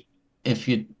 network, if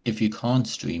you can't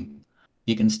stream,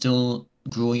 you can still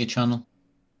grow your channel.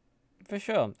 for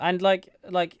sure. And like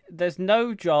there's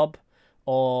no job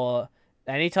or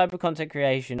any type of content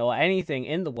creation or anything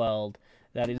in the world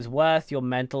that is worth your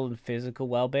mental and physical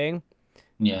well-being.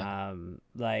 Yeah.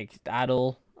 Like at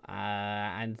all.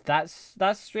 And that's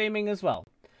streaming as well.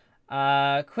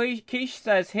 Keish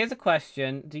says, here's a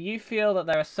question. Do you feel that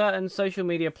there are certain social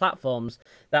media platforms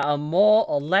that are more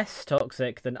or less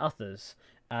toxic than others?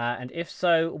 And if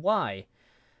so, why?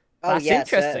 Oh That's yeah,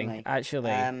 interesting, certainly.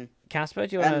 actually. Um, Casper,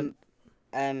 do you want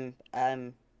um,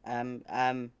 um,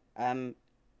 um, um,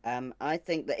 um, I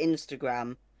think that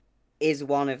Instagram is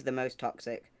one of the most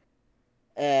toxic.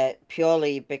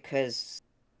 Purely because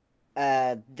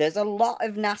there's a lot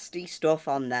of nasty stuff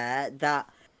on there that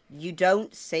you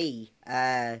don't see,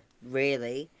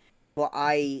 really. But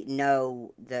I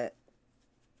know that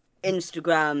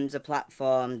Instagram's a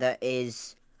platform that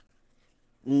is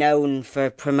known for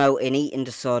promoting eating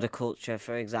disorder culture,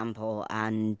 for example,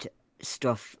 and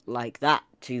stuff like that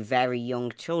to very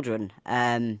young children.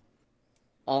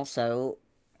 Also,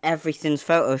 everything's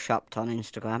photoshopped on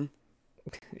Instagram,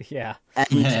 to... Yeah. and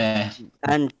Yeah.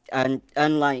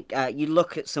 and like you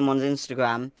look at someone's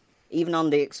Instagram, even on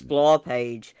the explore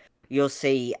page, you'll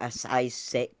see a size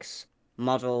 6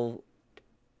 model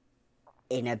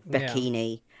in a Yeah.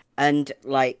 bikini, and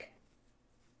like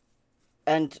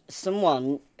and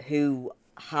someone who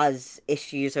has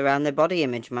issues around their body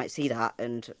image might see that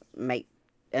and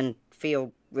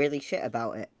feel really shit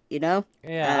about it, you know.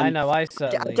 Yeah, I um know. I I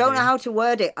certainly don't know do. how to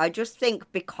word it. I just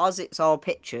think because it's all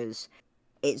pictures,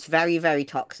 it's very, very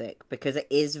toxic, because it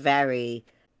is very,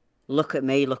 look at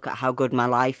me, look at how good my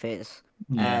life is.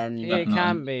 Yeah, um Yeah, it definitely.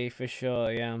 can be for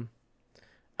sure. Yeah.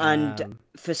 and Um.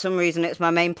 for some reason it's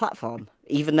my main platform,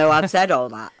 even though I've said all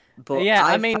that. But Yeah, I've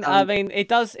I found, mean,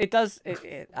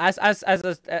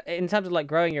 as in terms of like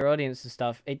growing your audience and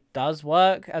stuff, it does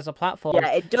work as a platform.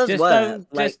 yeah, it does work.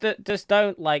 Like, Just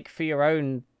don't like for your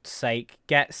own sake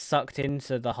get sucked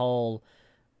into the whole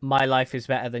my life is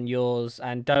better than yours,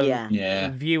 and don't yeah, Yeah.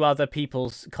 view other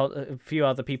people's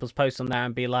posts on there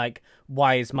and be like,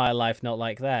 why is my life not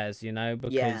like theirs? You know,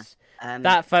 yeah. because um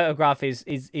that photograph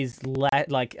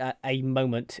like a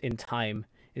moment in time.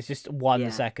 It's just one yeah,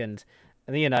 second.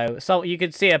 And, you know, so you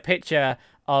could see a picture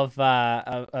of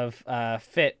a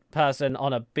fit person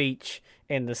on a beach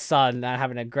in the sun and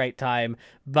having a great time,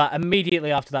 but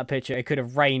immediately after that picture, it could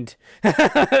have rained.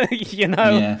 You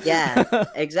know. Yeah. yeah,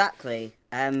 exactly.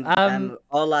 um.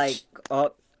 Or like,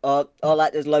 or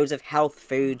like, there's loads of health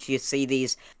foods. You see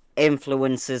these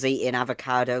influencers eating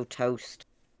avocado toast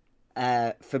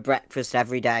for breakfast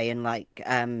every day, and like,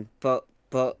 I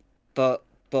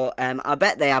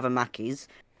bet they have a Mackey's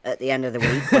at the end of the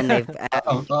week when they've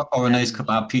Or a nice um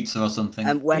kebab pizza or something.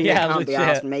 and when they Yeah, can't be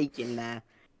asked legit. making their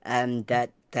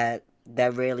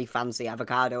really fancy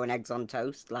avocado and eggs on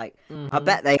toast. Like, I Hmm.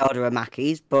 bet they order a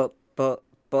Mackey's, but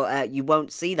you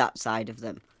won't see that side of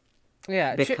them,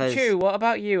 Yeah, because Chew. What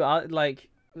about you? Like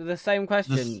the same The,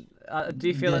 question. Do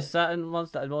you feel there's the, certain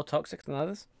ones that are more toxic than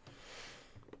others?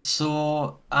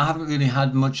 so I haven't really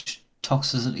had much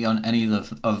toxicity on any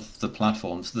of the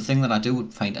platforms. The thing that I do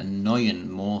find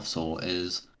annoying more so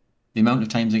is the amount of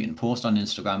times you can post on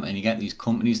Instagram and you get these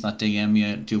companies that DM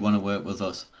you, do you want to work with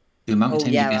us? The amount of oh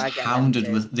times you yeah, get I get them hounded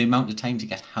too. with the amount of times you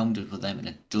get hounded with them, and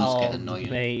it does get Oh, annoying.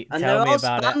 mate, And tell they're me all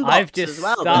about it. spam I've bots just as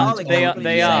well. They're all started. exactly the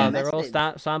They same are. Yeah. They're all message.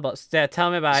 sandbots. Yeah,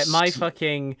 tell me about it. My So,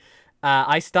 fucking.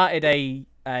 I started a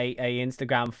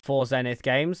Instagram for Zenith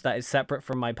Games that is separate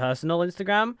from my personal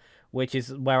Instagram, which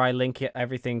is where I link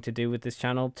everything to do with this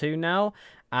channel to now.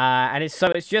 And it's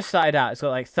just started out. It's got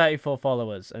like 34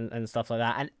 followers and stuff like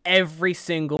that. And every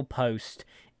single post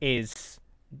is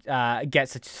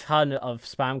gets a ton of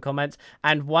spam comments.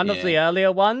 And one of yeah. the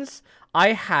earlier ones,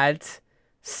 I had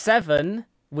 7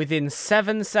 within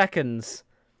 7 seconds.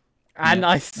 And Yeah.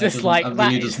 I was just That like, that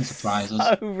really is doesn't surprise so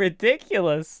us.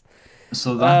 ridiculous.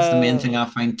 So that's the main Uh, thing I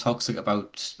find toxic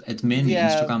about. It's mainly yeah,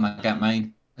 Instagram I get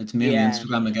mine. It's mainly Yeah,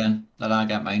 Instagram again that I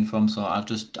get mine from. So I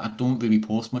don't really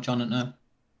post much on it now,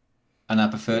 and I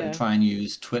prefer to yeah, try and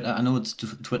use Twitter. I know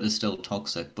Twitter's still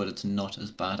toxic, but it's not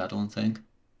as bad, I don't think.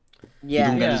 You yeah.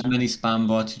 don't get as yeah. many spam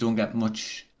bots. You don't get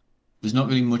much. There's not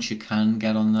really much you can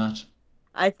get on that.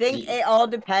 I think Y- it all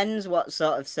depends what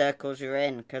sort of circles you're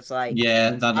in, because like,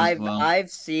 Yeah, that as well. I've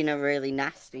seen a really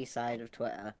nasty side of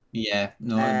Twitter. Yeah,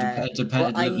 no, But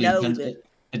it I literally know depends. that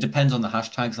It depends on the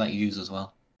hashtags that you use as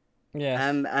well. Yes.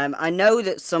 I know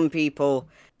that some people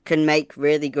can make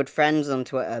really good friends on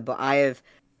Twitter, but I have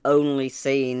only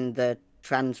seen the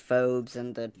transphobes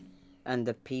and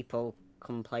the people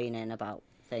complaining about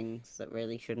things that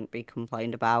really shouldn't be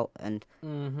complained about, and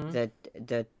Hmm.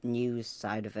 the news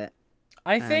side of it.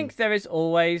 I Um, think there is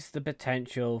always the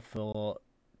potential for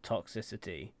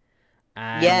toxicity. yeah,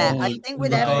 And I Oh, think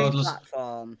with every like, regardless.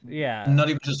 platform. yeah. Not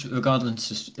even just regardless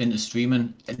just into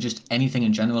streaming, just anything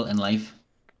in general in life,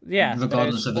 Yeah,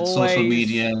 regardless if it's social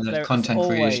media, content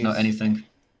creation, or anything.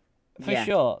 For Yeah.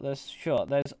 sure,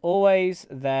 there's always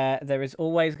there is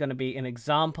always going to be an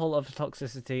example of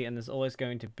toxicity, and there's always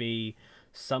going to be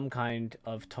some kind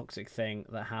of toxic thing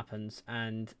that happens,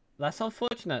 and that's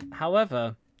unfortunate.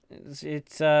 However, it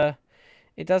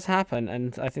does happen,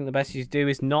 and I think the best you do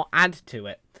is not add to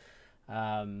it.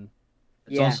 Um,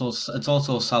 It's Yeah. also it's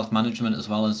also self-management as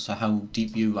well as to how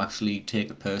deep you actually take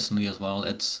it personally as well.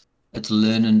 It's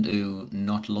learning to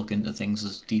not look into things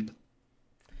as deep.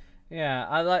 yeah,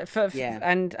 I like Yeah.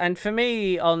 and for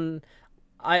me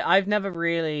I've never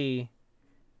really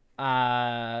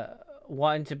uh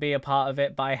wanting to be a part of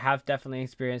it, but I have definitely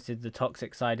experienced the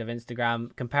toxic side of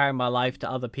Instagram. Comparing my life to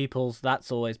other people's,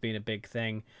 that's always been a big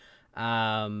thing.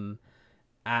 Um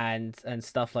and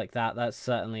stuff like that. That's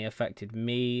certainly affected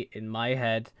me in my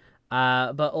head.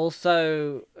 But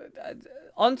also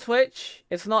on Twitch,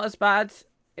 it's not as bad.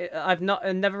 I've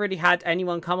never really had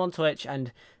anyone come on Twitch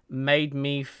and made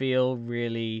me feel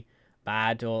really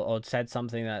bad or said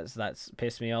something that's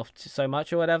pissed me off so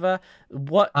much or whatever.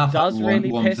 What does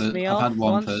really piss me I've had off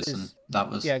one once person is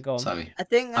that was yeah, go on. sorry. I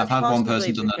think I've that's had one possibly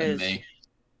person done that to because me.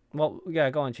 Well, yeah,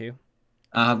 go on, you.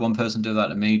 I had one person do that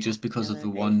to me just because of the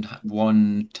LMB.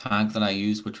 one tag that I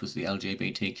used, which was the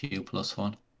LGBTQ plus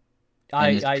one.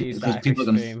 And it's I use because that people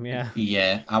can, extreme, yeah.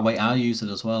 yeah, I use it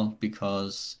as well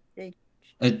because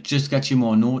it just gets you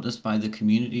more noticed by the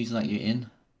communities that you're in.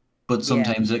 But Yeah.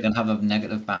 sometimes it can have a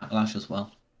negative backlash as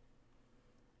well.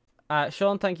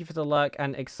 Sean, thank you for the lurk,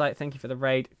 and Excite, thank you for the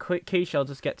raid. Quick, Keish, I'll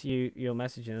just get to your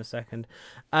message in a second.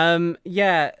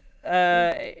 Yeah,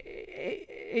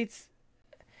 it's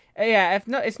yeah, if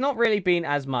not, it's not really been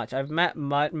as much. I've met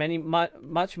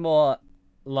much more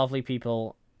lovely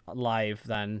people live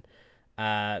than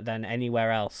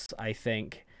anywhere else, I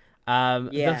think. The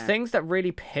Yeah. things that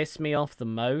really piss me off the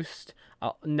most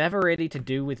are never really to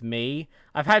do with me.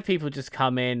 I've had people just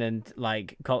come in and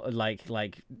like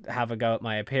have a go at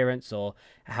my appearance or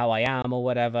how I am or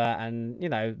whatever, and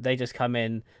they just come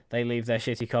in, they leave their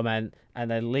shitty comment, and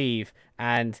then leave,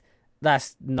 and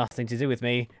that's nothing to do with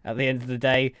me. At the end of the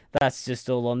day, that's just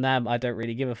all on them. I don't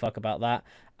really give a fuck about that.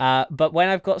 But when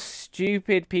I've got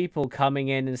stupid people coming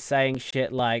in and saying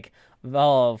shit like,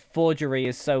 "Oh, forgery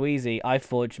is so easy. I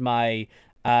forged my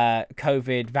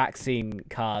COVID vaccine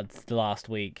cards last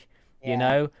week,"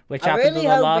 Yeah. which I happened on really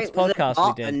the hope last it was a podcast we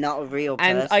bot did. and not a real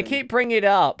And I person. keep bringing it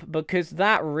up because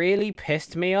that really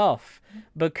pissed me off.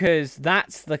 Because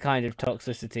that's the kind of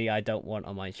toxicity I don't want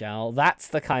on my channel. That's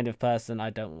the kind of person I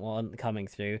don't want coming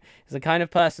through. It's the kind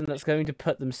of person that's going to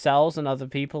put themselves and other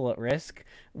people at risk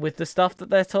with the stuff that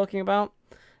they're talking about.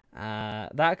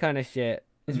 That kind of shit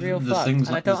is real fucked. And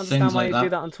I The don't understand things why like you do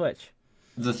that, that on Twitch.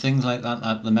 the things like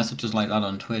that, the messages like that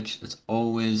on Twitch, it's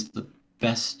always the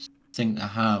best thing to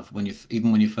have when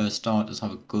even when you first start, is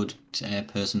have a good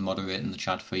person moderating the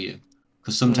chat for you.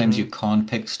 Because sometimes Mm-hmm. you can't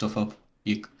pick stuff up.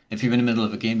 If you're in the middle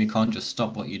of a game, you can't just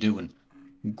stop what you're doing,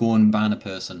 go and ban a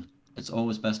person. It's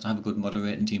always best to have a good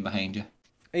moderating team behind you.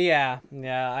 Yeah,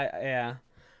 yeah.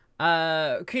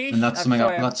 And Keish, that's I'm something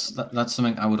sorry. that's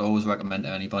something I would always recommend to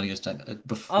anybody is to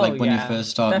Oh like when you're yeah,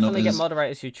 first starting up definitely get is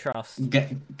moderators you trust.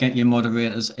 get your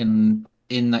moderators in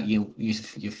that you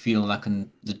feel that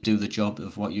can do the job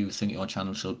of what you think your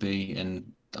channel should be,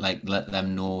 and like let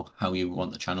them know how you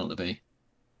want the channel to be.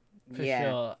 For Yeah.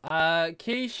 sure.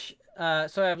 Keish,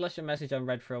 sorry I've left your message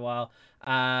unread for a while.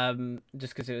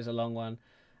 Just because it was a long one.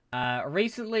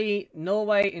 Recently,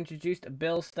 Norway introduced a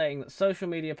bill stating that social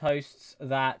media posts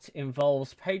that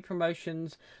involves paid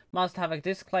promotions must have a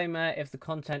disclaimer if the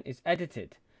content is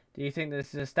edited. Do you think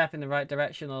this is a step in the right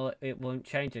direction, or it won't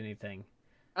change anything?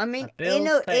 I A mean,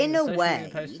 bill stating in that a social media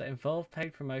posts way, that involve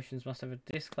paid promotions must have a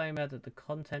disclaimer that the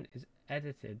content is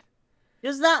edited.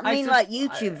 does that I mean sub- like I,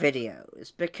 YouTube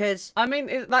videos? Because I mean,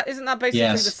 isn't that basically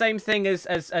the Yes, same thing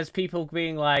as people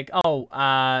being like, oh,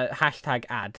 hashtag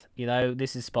ad,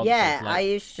 this is sponsored. yeah, I Like,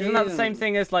 isn't that the same assume.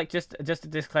 thing as like just a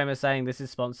disclaimer saying this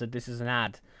is sponsored, this is an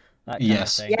ad, that kind of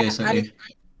yes, thing. Yeah, basically.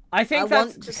 I I think that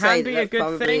want to say can that be a that's good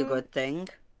probably a thing. good thing.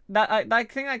 I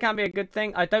think that can be a good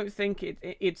thing. I don't think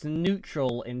it's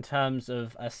neutral in terms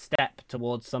of a step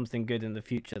towards something good in the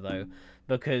future though,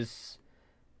 because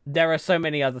there are so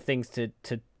many other things to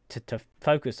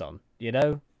focus on.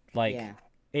 Yeah, Like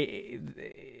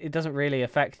it doesn't really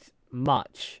affect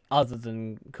much other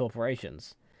than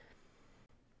corporations.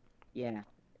 yeah.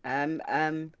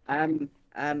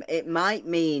 It might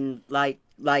mean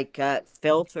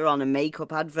filter on a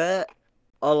makeup advert,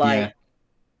 or Yeah,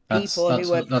 like people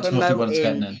who are that's roughly what it's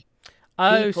getting promoting in.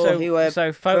 Oh, people so who are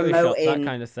so Photoshop, that promoting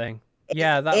kind of thing. if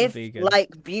Yeah, that would be good.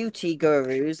 like beauty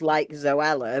gurus like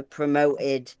Zoella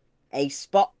promoted a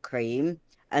spot cream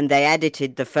and they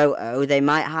edited the photo, they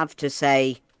might have to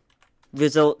say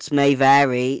results may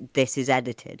vary. This is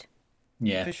edited.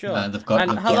 Yeah, For sure. And they've got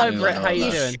to hello, do a Britt. How lot of you I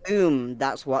that. doing? assume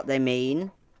that's what they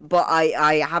mean, but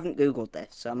I haven't googled this,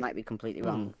 so I might be completely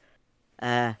wrong.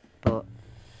 But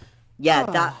yeah,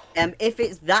 that Oh, if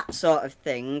it's that sort of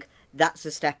thing, that's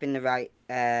a step in the right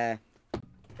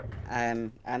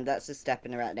that's a step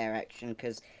in the right direction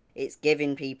because it's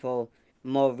giving people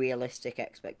more realistic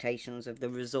expectations of the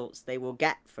results they will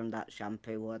get from that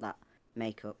shampoo or that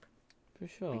makeup, for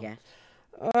I sure. guess.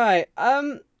 All right.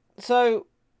 So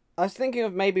I was thinking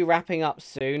of maybe wrapping up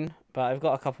soon, but I've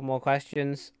got a couple more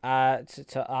questions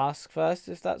to ask first,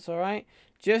 if that's all right.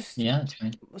 Just Yeah, that's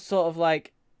right. sort of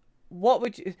like, what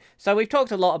would you? So we've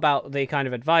talked a lot about the kind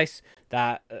of advice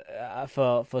that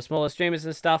for smaller streamers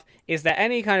and stuff. Is there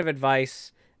any kind of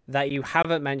advice that you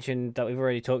haven't mentioned that we've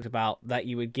already talked about that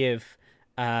you would give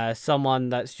someone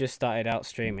that's just started out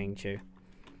streaming, Chew?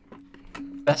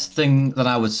 Best thing that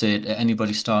I would say to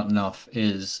anybody starting off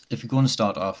is if you're going to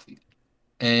start off,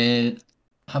 uh,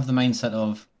 have the mindset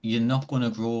of you're not going to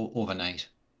grow overnight.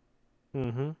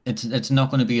 Mm-hmm. It's not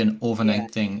going to be an Yeah,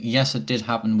 overnight thing. Yes, it did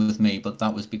happen with me, but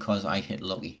that was because I hit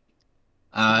lucky.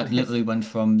 I literally went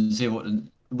from zero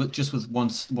to just with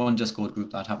one Discord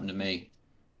group that happened to me,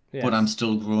 but I'm Yes,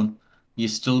 still growing. You're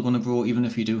still going to grow even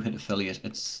if you do hit affiliate.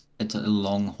 It's a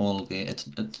long haul game.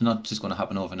 It's not just going to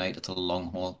happen overnight. It's a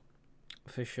long haul.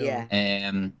 for sure. yeah,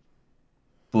 Um,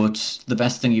 but the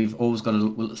best thing you've always got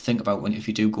to think about when if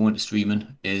you do go into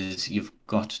streaming is you've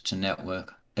got to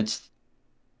network. It's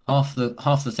half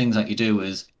the things that you do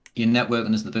is your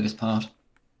networking is the biggest part.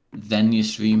 Then you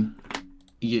stream.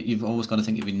 You've always got to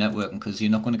think of your networking because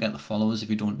you're not going to get the followers if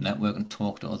you don't network and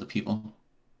talk to other people.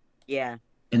 yeah,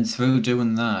 And through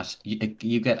doing that,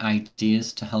 you get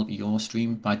ideas to help your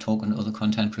stream by talking to other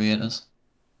content creators.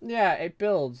 Yeah, it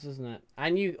builds, doesn't it?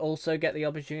 And you also get the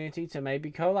opportunity to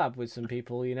maybe collab with some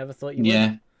people you never thought you would.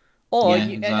 Yeah, Or yeah,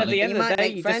 you, at the exactly. and end you of the might day,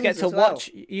 make you just get friends to as well. watch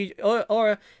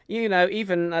or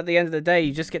even at the end of the day,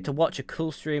 you just get to watch a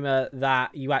cool streamer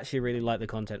that you actually really like the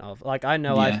content of. Like I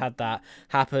know I've Yeah, had that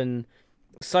happen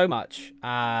so much.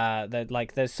 That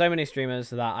like there's so many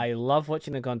streamers that I love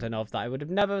watching the content of that I would have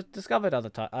never discovered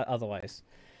otherwise.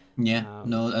 yeah. Um,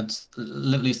 No, that's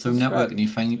literally through it's great. networking you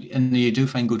find, and you do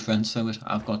find good friends. So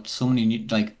I've got so many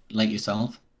like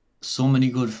yourself, so many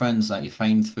good friends that you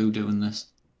find through doing this.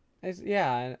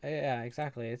 Yeah,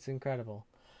 exactly. It's incredible.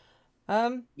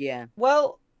 Um, Yeah,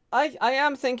 well, I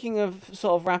am thinking of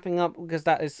sort of wrapping up because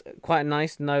that is quite a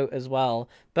nice note as well.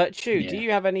 But Chu, do Yeah.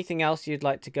 you have anything else you'd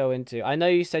like to go into? I know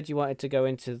you said you wanted to go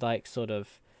into like sort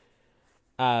of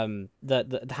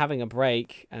the having a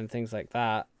break and things like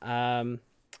that.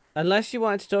 Unless you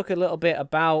wanted to talk a little bit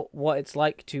about what it's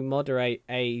like to moderate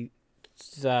a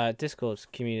Discord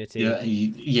community.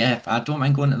 Yeah, I don't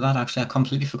mind going into that actually. I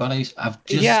completely forgot I've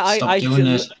Yeah, just stopped doing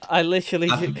it. I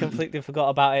literally I've completely forgot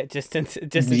about it just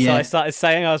until I yeah, started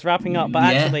saying I was wrapping up. But yeah.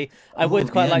 actually, I Oh,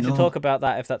 would quite yeah, like to talk no. about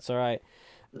that if that's all right.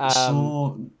 Um,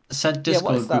 So said yeah,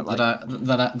 what is Discord that group that like?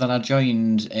 I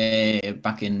joined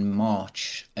back in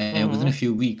March. Within a Mm-hmm.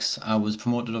 few weeks, I was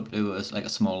promoted up to as like a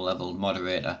small level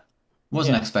moderator.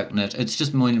 Wasn't Yes. expecting it. It's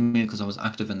just mainly because I was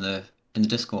active in the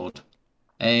Discord.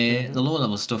 Mm-hmm. The low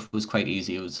level stuff was quite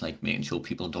easy. It was like making sure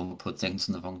people don't put things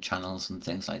in the wrong channels and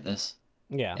things like this.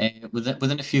 Yeah.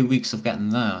 Within a few weeks of getting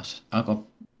that, I got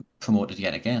promoted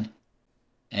yet again.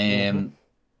 Mm-hmm. Um,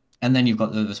 and then you've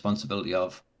got the responsibility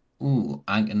of, ooh,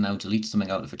 I can now delete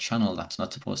something out of a channel that's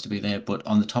not supposed to be there. But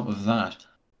on the top of that,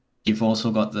 you've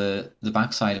also got the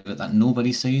backside of it that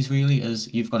nobody sees really,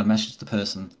 is you've got to message the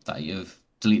person that you've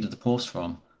deleted the post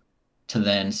from to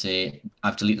then say,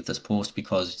 I've deleted this post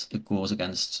because it goes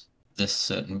against this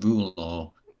certain rule,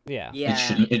 or Yeah.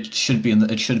 yeah, it should be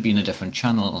it should be in a different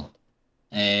channel.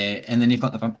 And then you've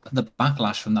got the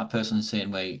backlash from that person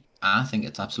saying, "Wait, I think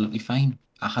it's absolutely fine."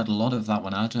 I had a lot of that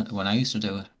when I used to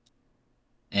do it.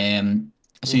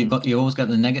 So Mm-hmm. you always get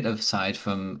the negative side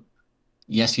from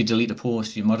yes, you delete a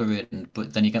post, you're moderating,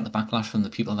 but then you get the backlash from the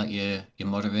people that you're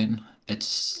moderating.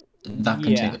 It's that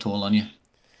can take Yeah. a toll on you.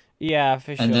 Yeah,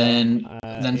 for And sure. then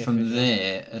Yeah, for from sure.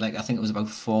 there, like I think it was about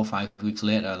 4 or 5 weeks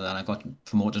later, then I got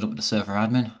promoted up to server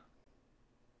admin,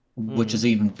 which Mm. is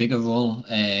even bigger role.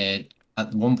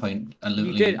 At one point, I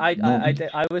You did. literally nobody.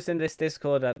 I was in this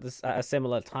Discord at a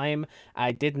similar time.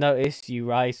 I did notice you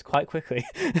rise quite quickly.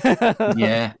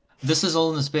 Yeah, this is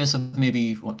all in the space of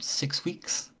maybe what 6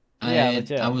 weeks. Yeah,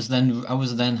 I legit. was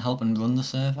then helping run the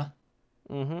server,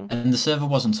 Mm-hmm. and the server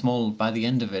wasn't small. By the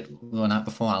end of it,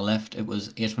 before I left, it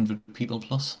was 800 people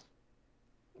plus.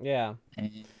 Yeah. Uh,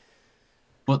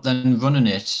 but then running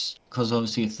it, because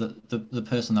obviously it's the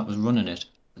person that was running it.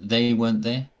 They weren't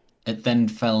there. It then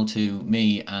fell to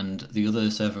me and the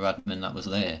other server admin that was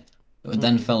there. It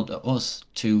then Mm. fell to us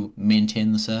to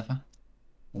maintain the server.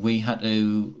 We had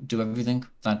to do everything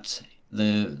that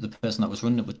the person that was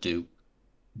running it would do,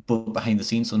 but behind the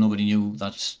scenes, so nobody knew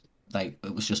that like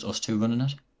it was just us two running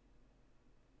it.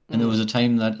 And there was Mm. a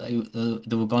time that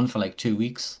they were gone for like 2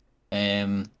 weeks,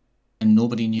 and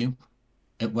nobody knew.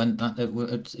 It went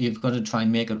that you've got to try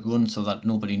and make it run so that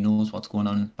nobody knows what's going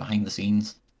on behind the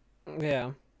scenes.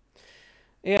 Yeah.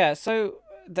 Yeah. So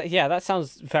yeah, that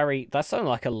sounds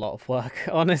like a lot of work,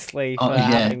 honestly, for Oh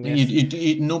yeah, having this.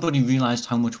 nobody realized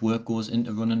how much work goes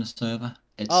into running a server.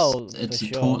 It's Oh, for it's a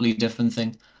sure. totally different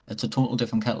thing. It's a total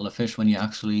different kettle of fish when you're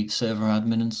actually server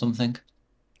admin and something.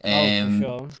 Oh, for Um,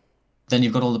 sure. then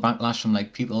you've got all the backlash from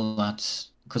like people that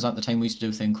because at the time we used to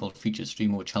do a thing called featured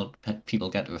streamer, which helped people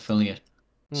get to affiliate.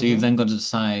 So you've Mhm. then got to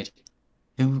decide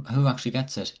who actually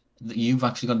gets it. You've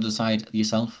actually got to decide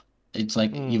yourself. It's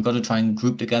like you've Mm. got to try and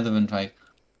group together and try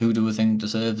who do we think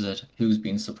deserves it, who's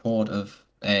been supportive,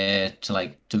 to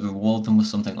like to reward them with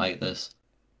something like this.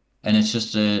 And it's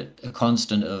just a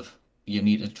constant of you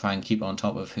need to try and keep on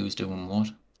top of who's doing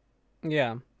what.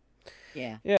 Yeah.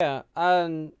 Yeah. Yeah.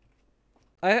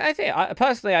 I think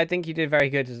personally, I think you did very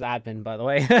good as admin. By the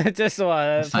way, just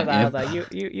want to put Thank that out you.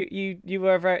 there. You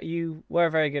were a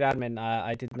very good admin.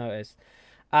 I did notice.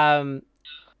 Um,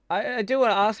 I do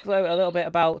want to ask though a little bit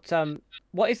about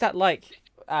what is that like?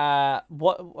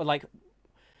 What like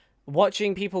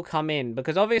watching people come in,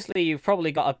 because obviously you've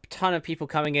probably got a ton of people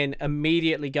coming in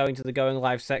immediately going to the going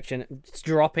live section,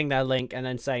 dropping their link, and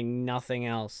then saying nothing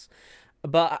else.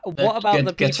 But what That about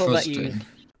the gets people that you frustrating.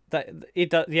 that it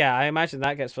does? Yeah, I imagine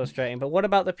that gets frustrating. But what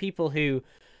about the people who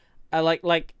are like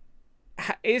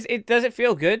is it does it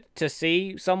feel good to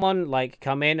see someone like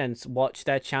come in and watch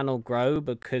their channel grow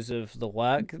because of the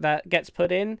work that gets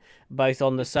put in, both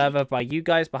on the server by you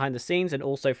guys behind the scenes and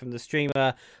also from the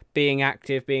streamer being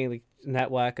active, being the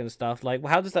network and stuff? Like,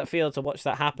 how does that feel to watch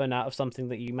that happen out of something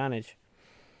that you manage?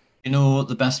 You know what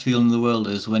the best feeling in the world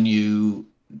is when you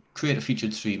create a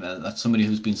featured streamer that's somebody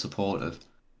who's been supportive.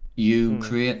 You Mm.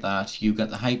 create that, you get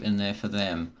the hype in there for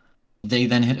them. They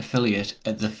then hit affiliate.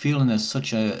 The feeling is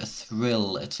such a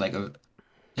thrill. It's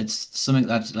something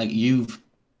that like you've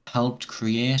helped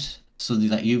create so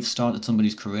that you've started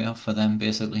somebody's career for them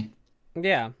basically.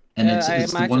 Yeah, And I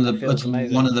it's the one imagine of that the feels it's one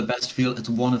amazing. of the best feel it's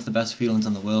one of the best feelings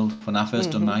in the world. When I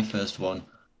first done Mm-hmm. my first one,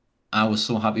 I was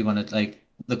so happy when it like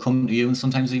they come to you and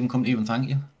sometimes they even come to you and thank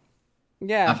you.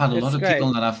 Yeah, I've had it's great.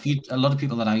 a lot of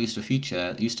people that I used to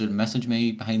feature used to message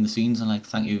me behind the scenes and like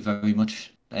thank you very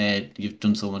much. You've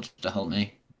done so much to help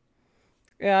me,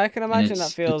 Yeah, I can and imagine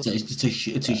that feels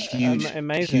it's a huge,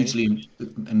 amazing. hugely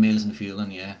amazing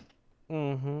feeling. Yeah,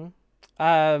 Mm-hmm.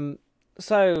 Um,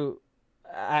 so,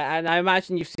 and I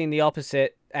imagine you've seen the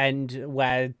opposite end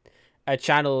where a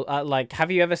channel, like,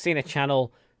 have you ever seen a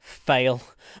channel fail?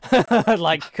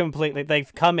 Like, completely.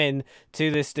 They've come in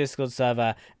to this Discord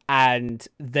server and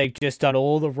they've just done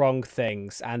all the wrong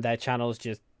things and their channel's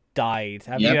just died.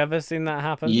 Have you yep, ever seen that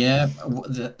happen? yeah.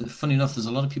 Funny enough, there's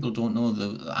a lot of people don't know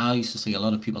that I used to see a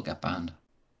lot of people get banned.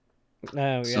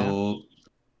 Oh, yeah. So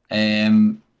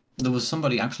Um, there was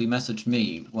somebody actually messaged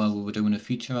me while we were doing a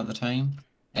feature at the time.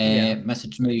 Yeah.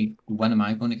 Messaged me, when am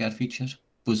I going to get featured?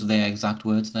 Was their exact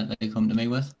words that they come to me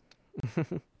with.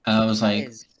 And I was That like,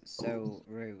 is so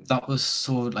rude. that was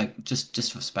so like just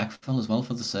disrespectful as well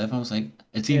for the server. I was like,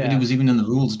 it Yeah. was even in the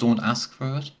rules, don't ask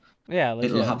for it. Yeah,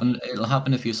 legit. It'll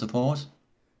happen if you support.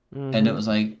 And it Mm-hmm. was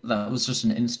like that was just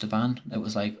an insta ban. It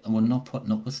was like we don't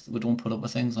put up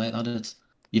with things like that. It's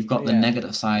you've got the Yeah.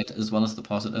 negative side as well as the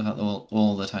positive at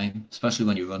all the time, especially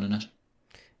when you're running it.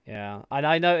 Yeah, and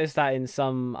I noticed that in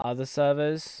some other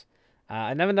servers.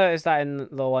 I never noticed that in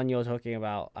the one you're talking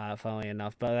about, funnily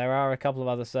enough. But there are a couple of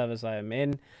other servers I am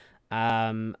in,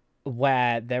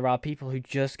 where there are people who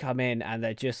just come in and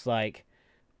they're just like,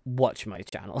 "Watch my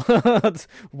channel.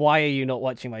 Why are you not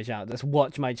watching my channel? Just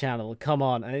watch my channel. Come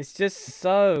on!" And it's just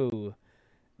so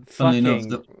Funnily enough,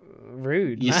 fucking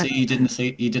rude, you man. see, you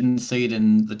didn't see it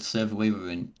in the server we were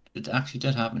in. It actually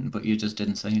did happen, but you just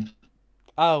didn't see it.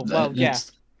 Oh well, yeah,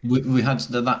 It's we had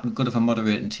that good of a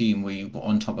moderating team. We were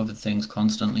on top of things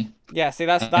constantly. yeah. See,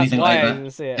 that's Anything like why I that,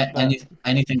 didn't see it. But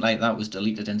anything like that was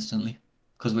deleted instantly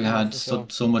because we oh, had for sure.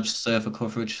 so much server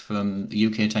coverage from the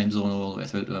UK time zone all the way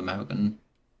through to American.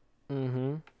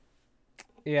 Mm-hmm.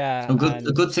 Yeah, A and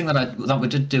good thing that we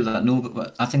did do that. No,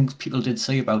 but I think people did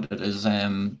say about it is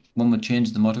when we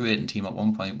changed the moderating team at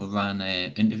one point, we ran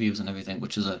interviews and everything,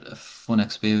 which is a fun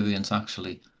experience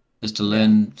actually, is to yeah.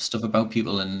 learn stuff about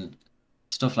people and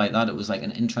stuff like that. It was like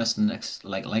an interesting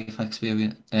like life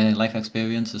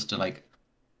experience as to like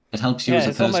it helps you Yeah, as a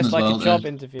it's person almost as like a well. job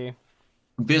interview.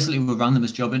 Basically, we ran them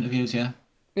as job interviews, yeah.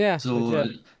 Yeah, So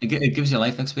legit. it gives you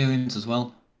life experience as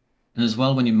well. And as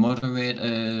well, when you moderate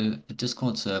a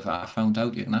Discord server, I found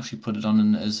out you can actually put it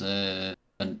on as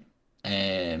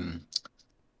um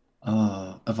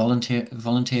a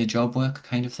volunteer job work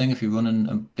kind of thing if you're running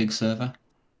a big server.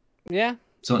 Yeah,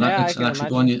 So yeah, I it can can actually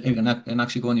go on imagine. your it can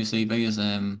actually go on your CV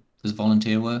as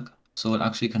volunteer work. So it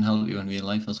actually can help you in real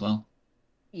life as well.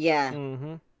 Yeah,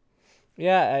 Mm-hmm.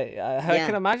 Yeah, I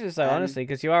can yeah. imagine so, Um, honestly,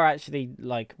 because you are actually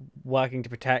like working to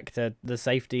protect the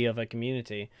safety of a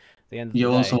community at the end of the day.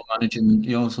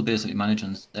 You're also basically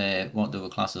managing what the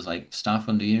class is like staff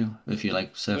under you. If you're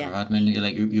like server yeah.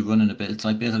 admin, you're running a bit. It's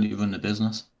like basically you're running a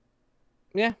business.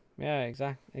 Yeah, yeah,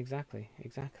 exactly.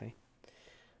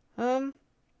 Um,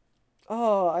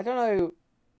 oh, I don't know.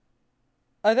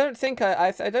 I don't think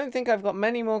I've got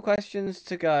many more questions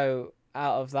to go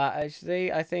out of that.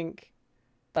 Actually, I think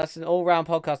that's an all-round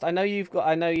podcast. I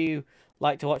know you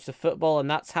like to watch the football, and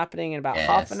that's happening in about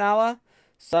half an Yes. hour.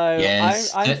 So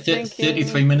Yes. I'm 33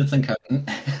 thinking. minutes and counting.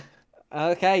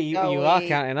 Okay, Shall you are we?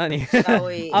 counting, aren't you? Shall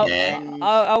we Oh, Yeah. end?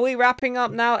 are we wrapping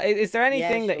up now? Is there Yeah,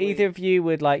 anything that shall either we? of you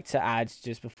would like to add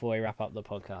just before we wrap up the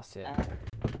podcast here?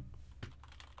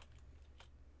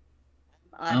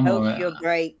 I I'm all hope your right.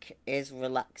 break is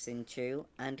relaxing, Chew,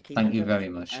 and keep Thank in you touch. very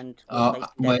much. And we'll play some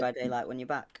Dead Wait, by Daylight when you're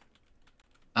back.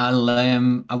 I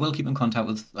will keep in contact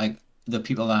with like the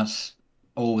people that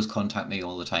always contact me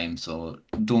all the time. So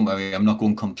don't worry, I'm not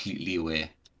going completely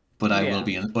away, but I will Yeah.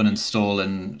 be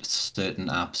uninstalling certain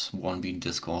apps, one being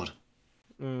Discord.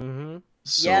 Mm-hmm.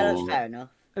 Yeah, that's So fair enough.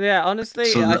 Yeah, honestly,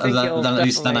 so I think it'll then at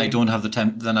least then I definitely. don't have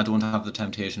the then I don't have the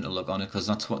temptation to look on it because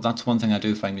that's one thing I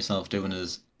do find myself doing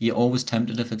is you're always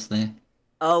tempted if it's there.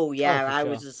 Oh Oh, yeah, for I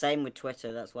was sure. the same with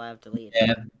Twitter. That's why I've deleted it.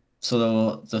 Yeah.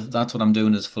 So that's what I'm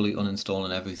doing is fully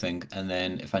uninstalling everything, and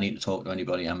then if I need to talk to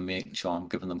anybody, I'm making sure I'm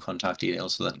giving them contact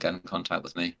details so they can get in contact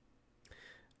with me.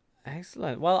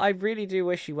 Excellent. Well, I really do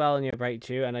wish you well in your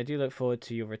breakthrough, and I do look forward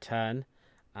to your return.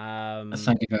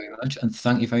 Thank you very much, and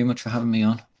thank you very much for having me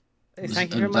on.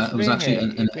 Thank you very much for being here.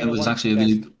 You've been It a was wonderful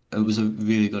actually guest. it was a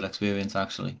really good experience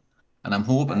actually, and I'm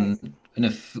hoping Thanks. in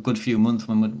a good few months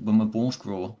when we both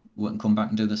grow, we can come back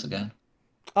and do this again.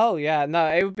 Oh yeah, no,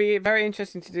 it would be very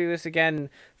interesting to do this again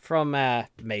from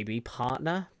maybe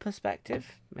partner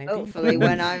perspective, maybe Hopefully,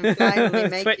 when I'm finally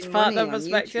Twitch making partner money on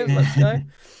perspective. YouTube. Let's go.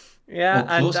 Yeah,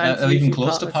 Or close, and or even YouTube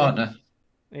close to partner too. partner.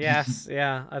 Yes,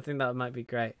 yeah, I think that might be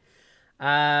great.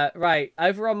 Right,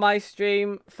 over on my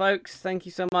stream, folks, thank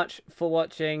you so much for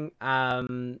watching.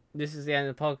 This is the end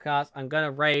of the podcast. I'm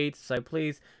gonna raid, so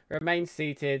please remain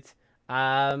seated.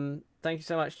 Thank you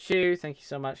so much, Chew. Thank you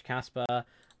so much, Casper.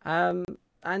 Um,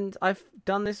 and I've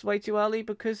done this way too early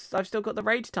because I've still got the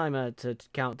raid timer to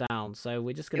count down. So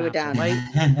we're just gonna Do a have to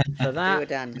dance. wait for Do that. a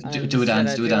dance. I'm Do a just dance,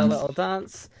 gonna do a do a dance. little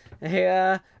dance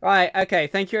here. Right, okay.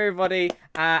 Thank you, everybody,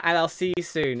 and I'll see you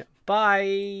soon.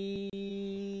 Bye.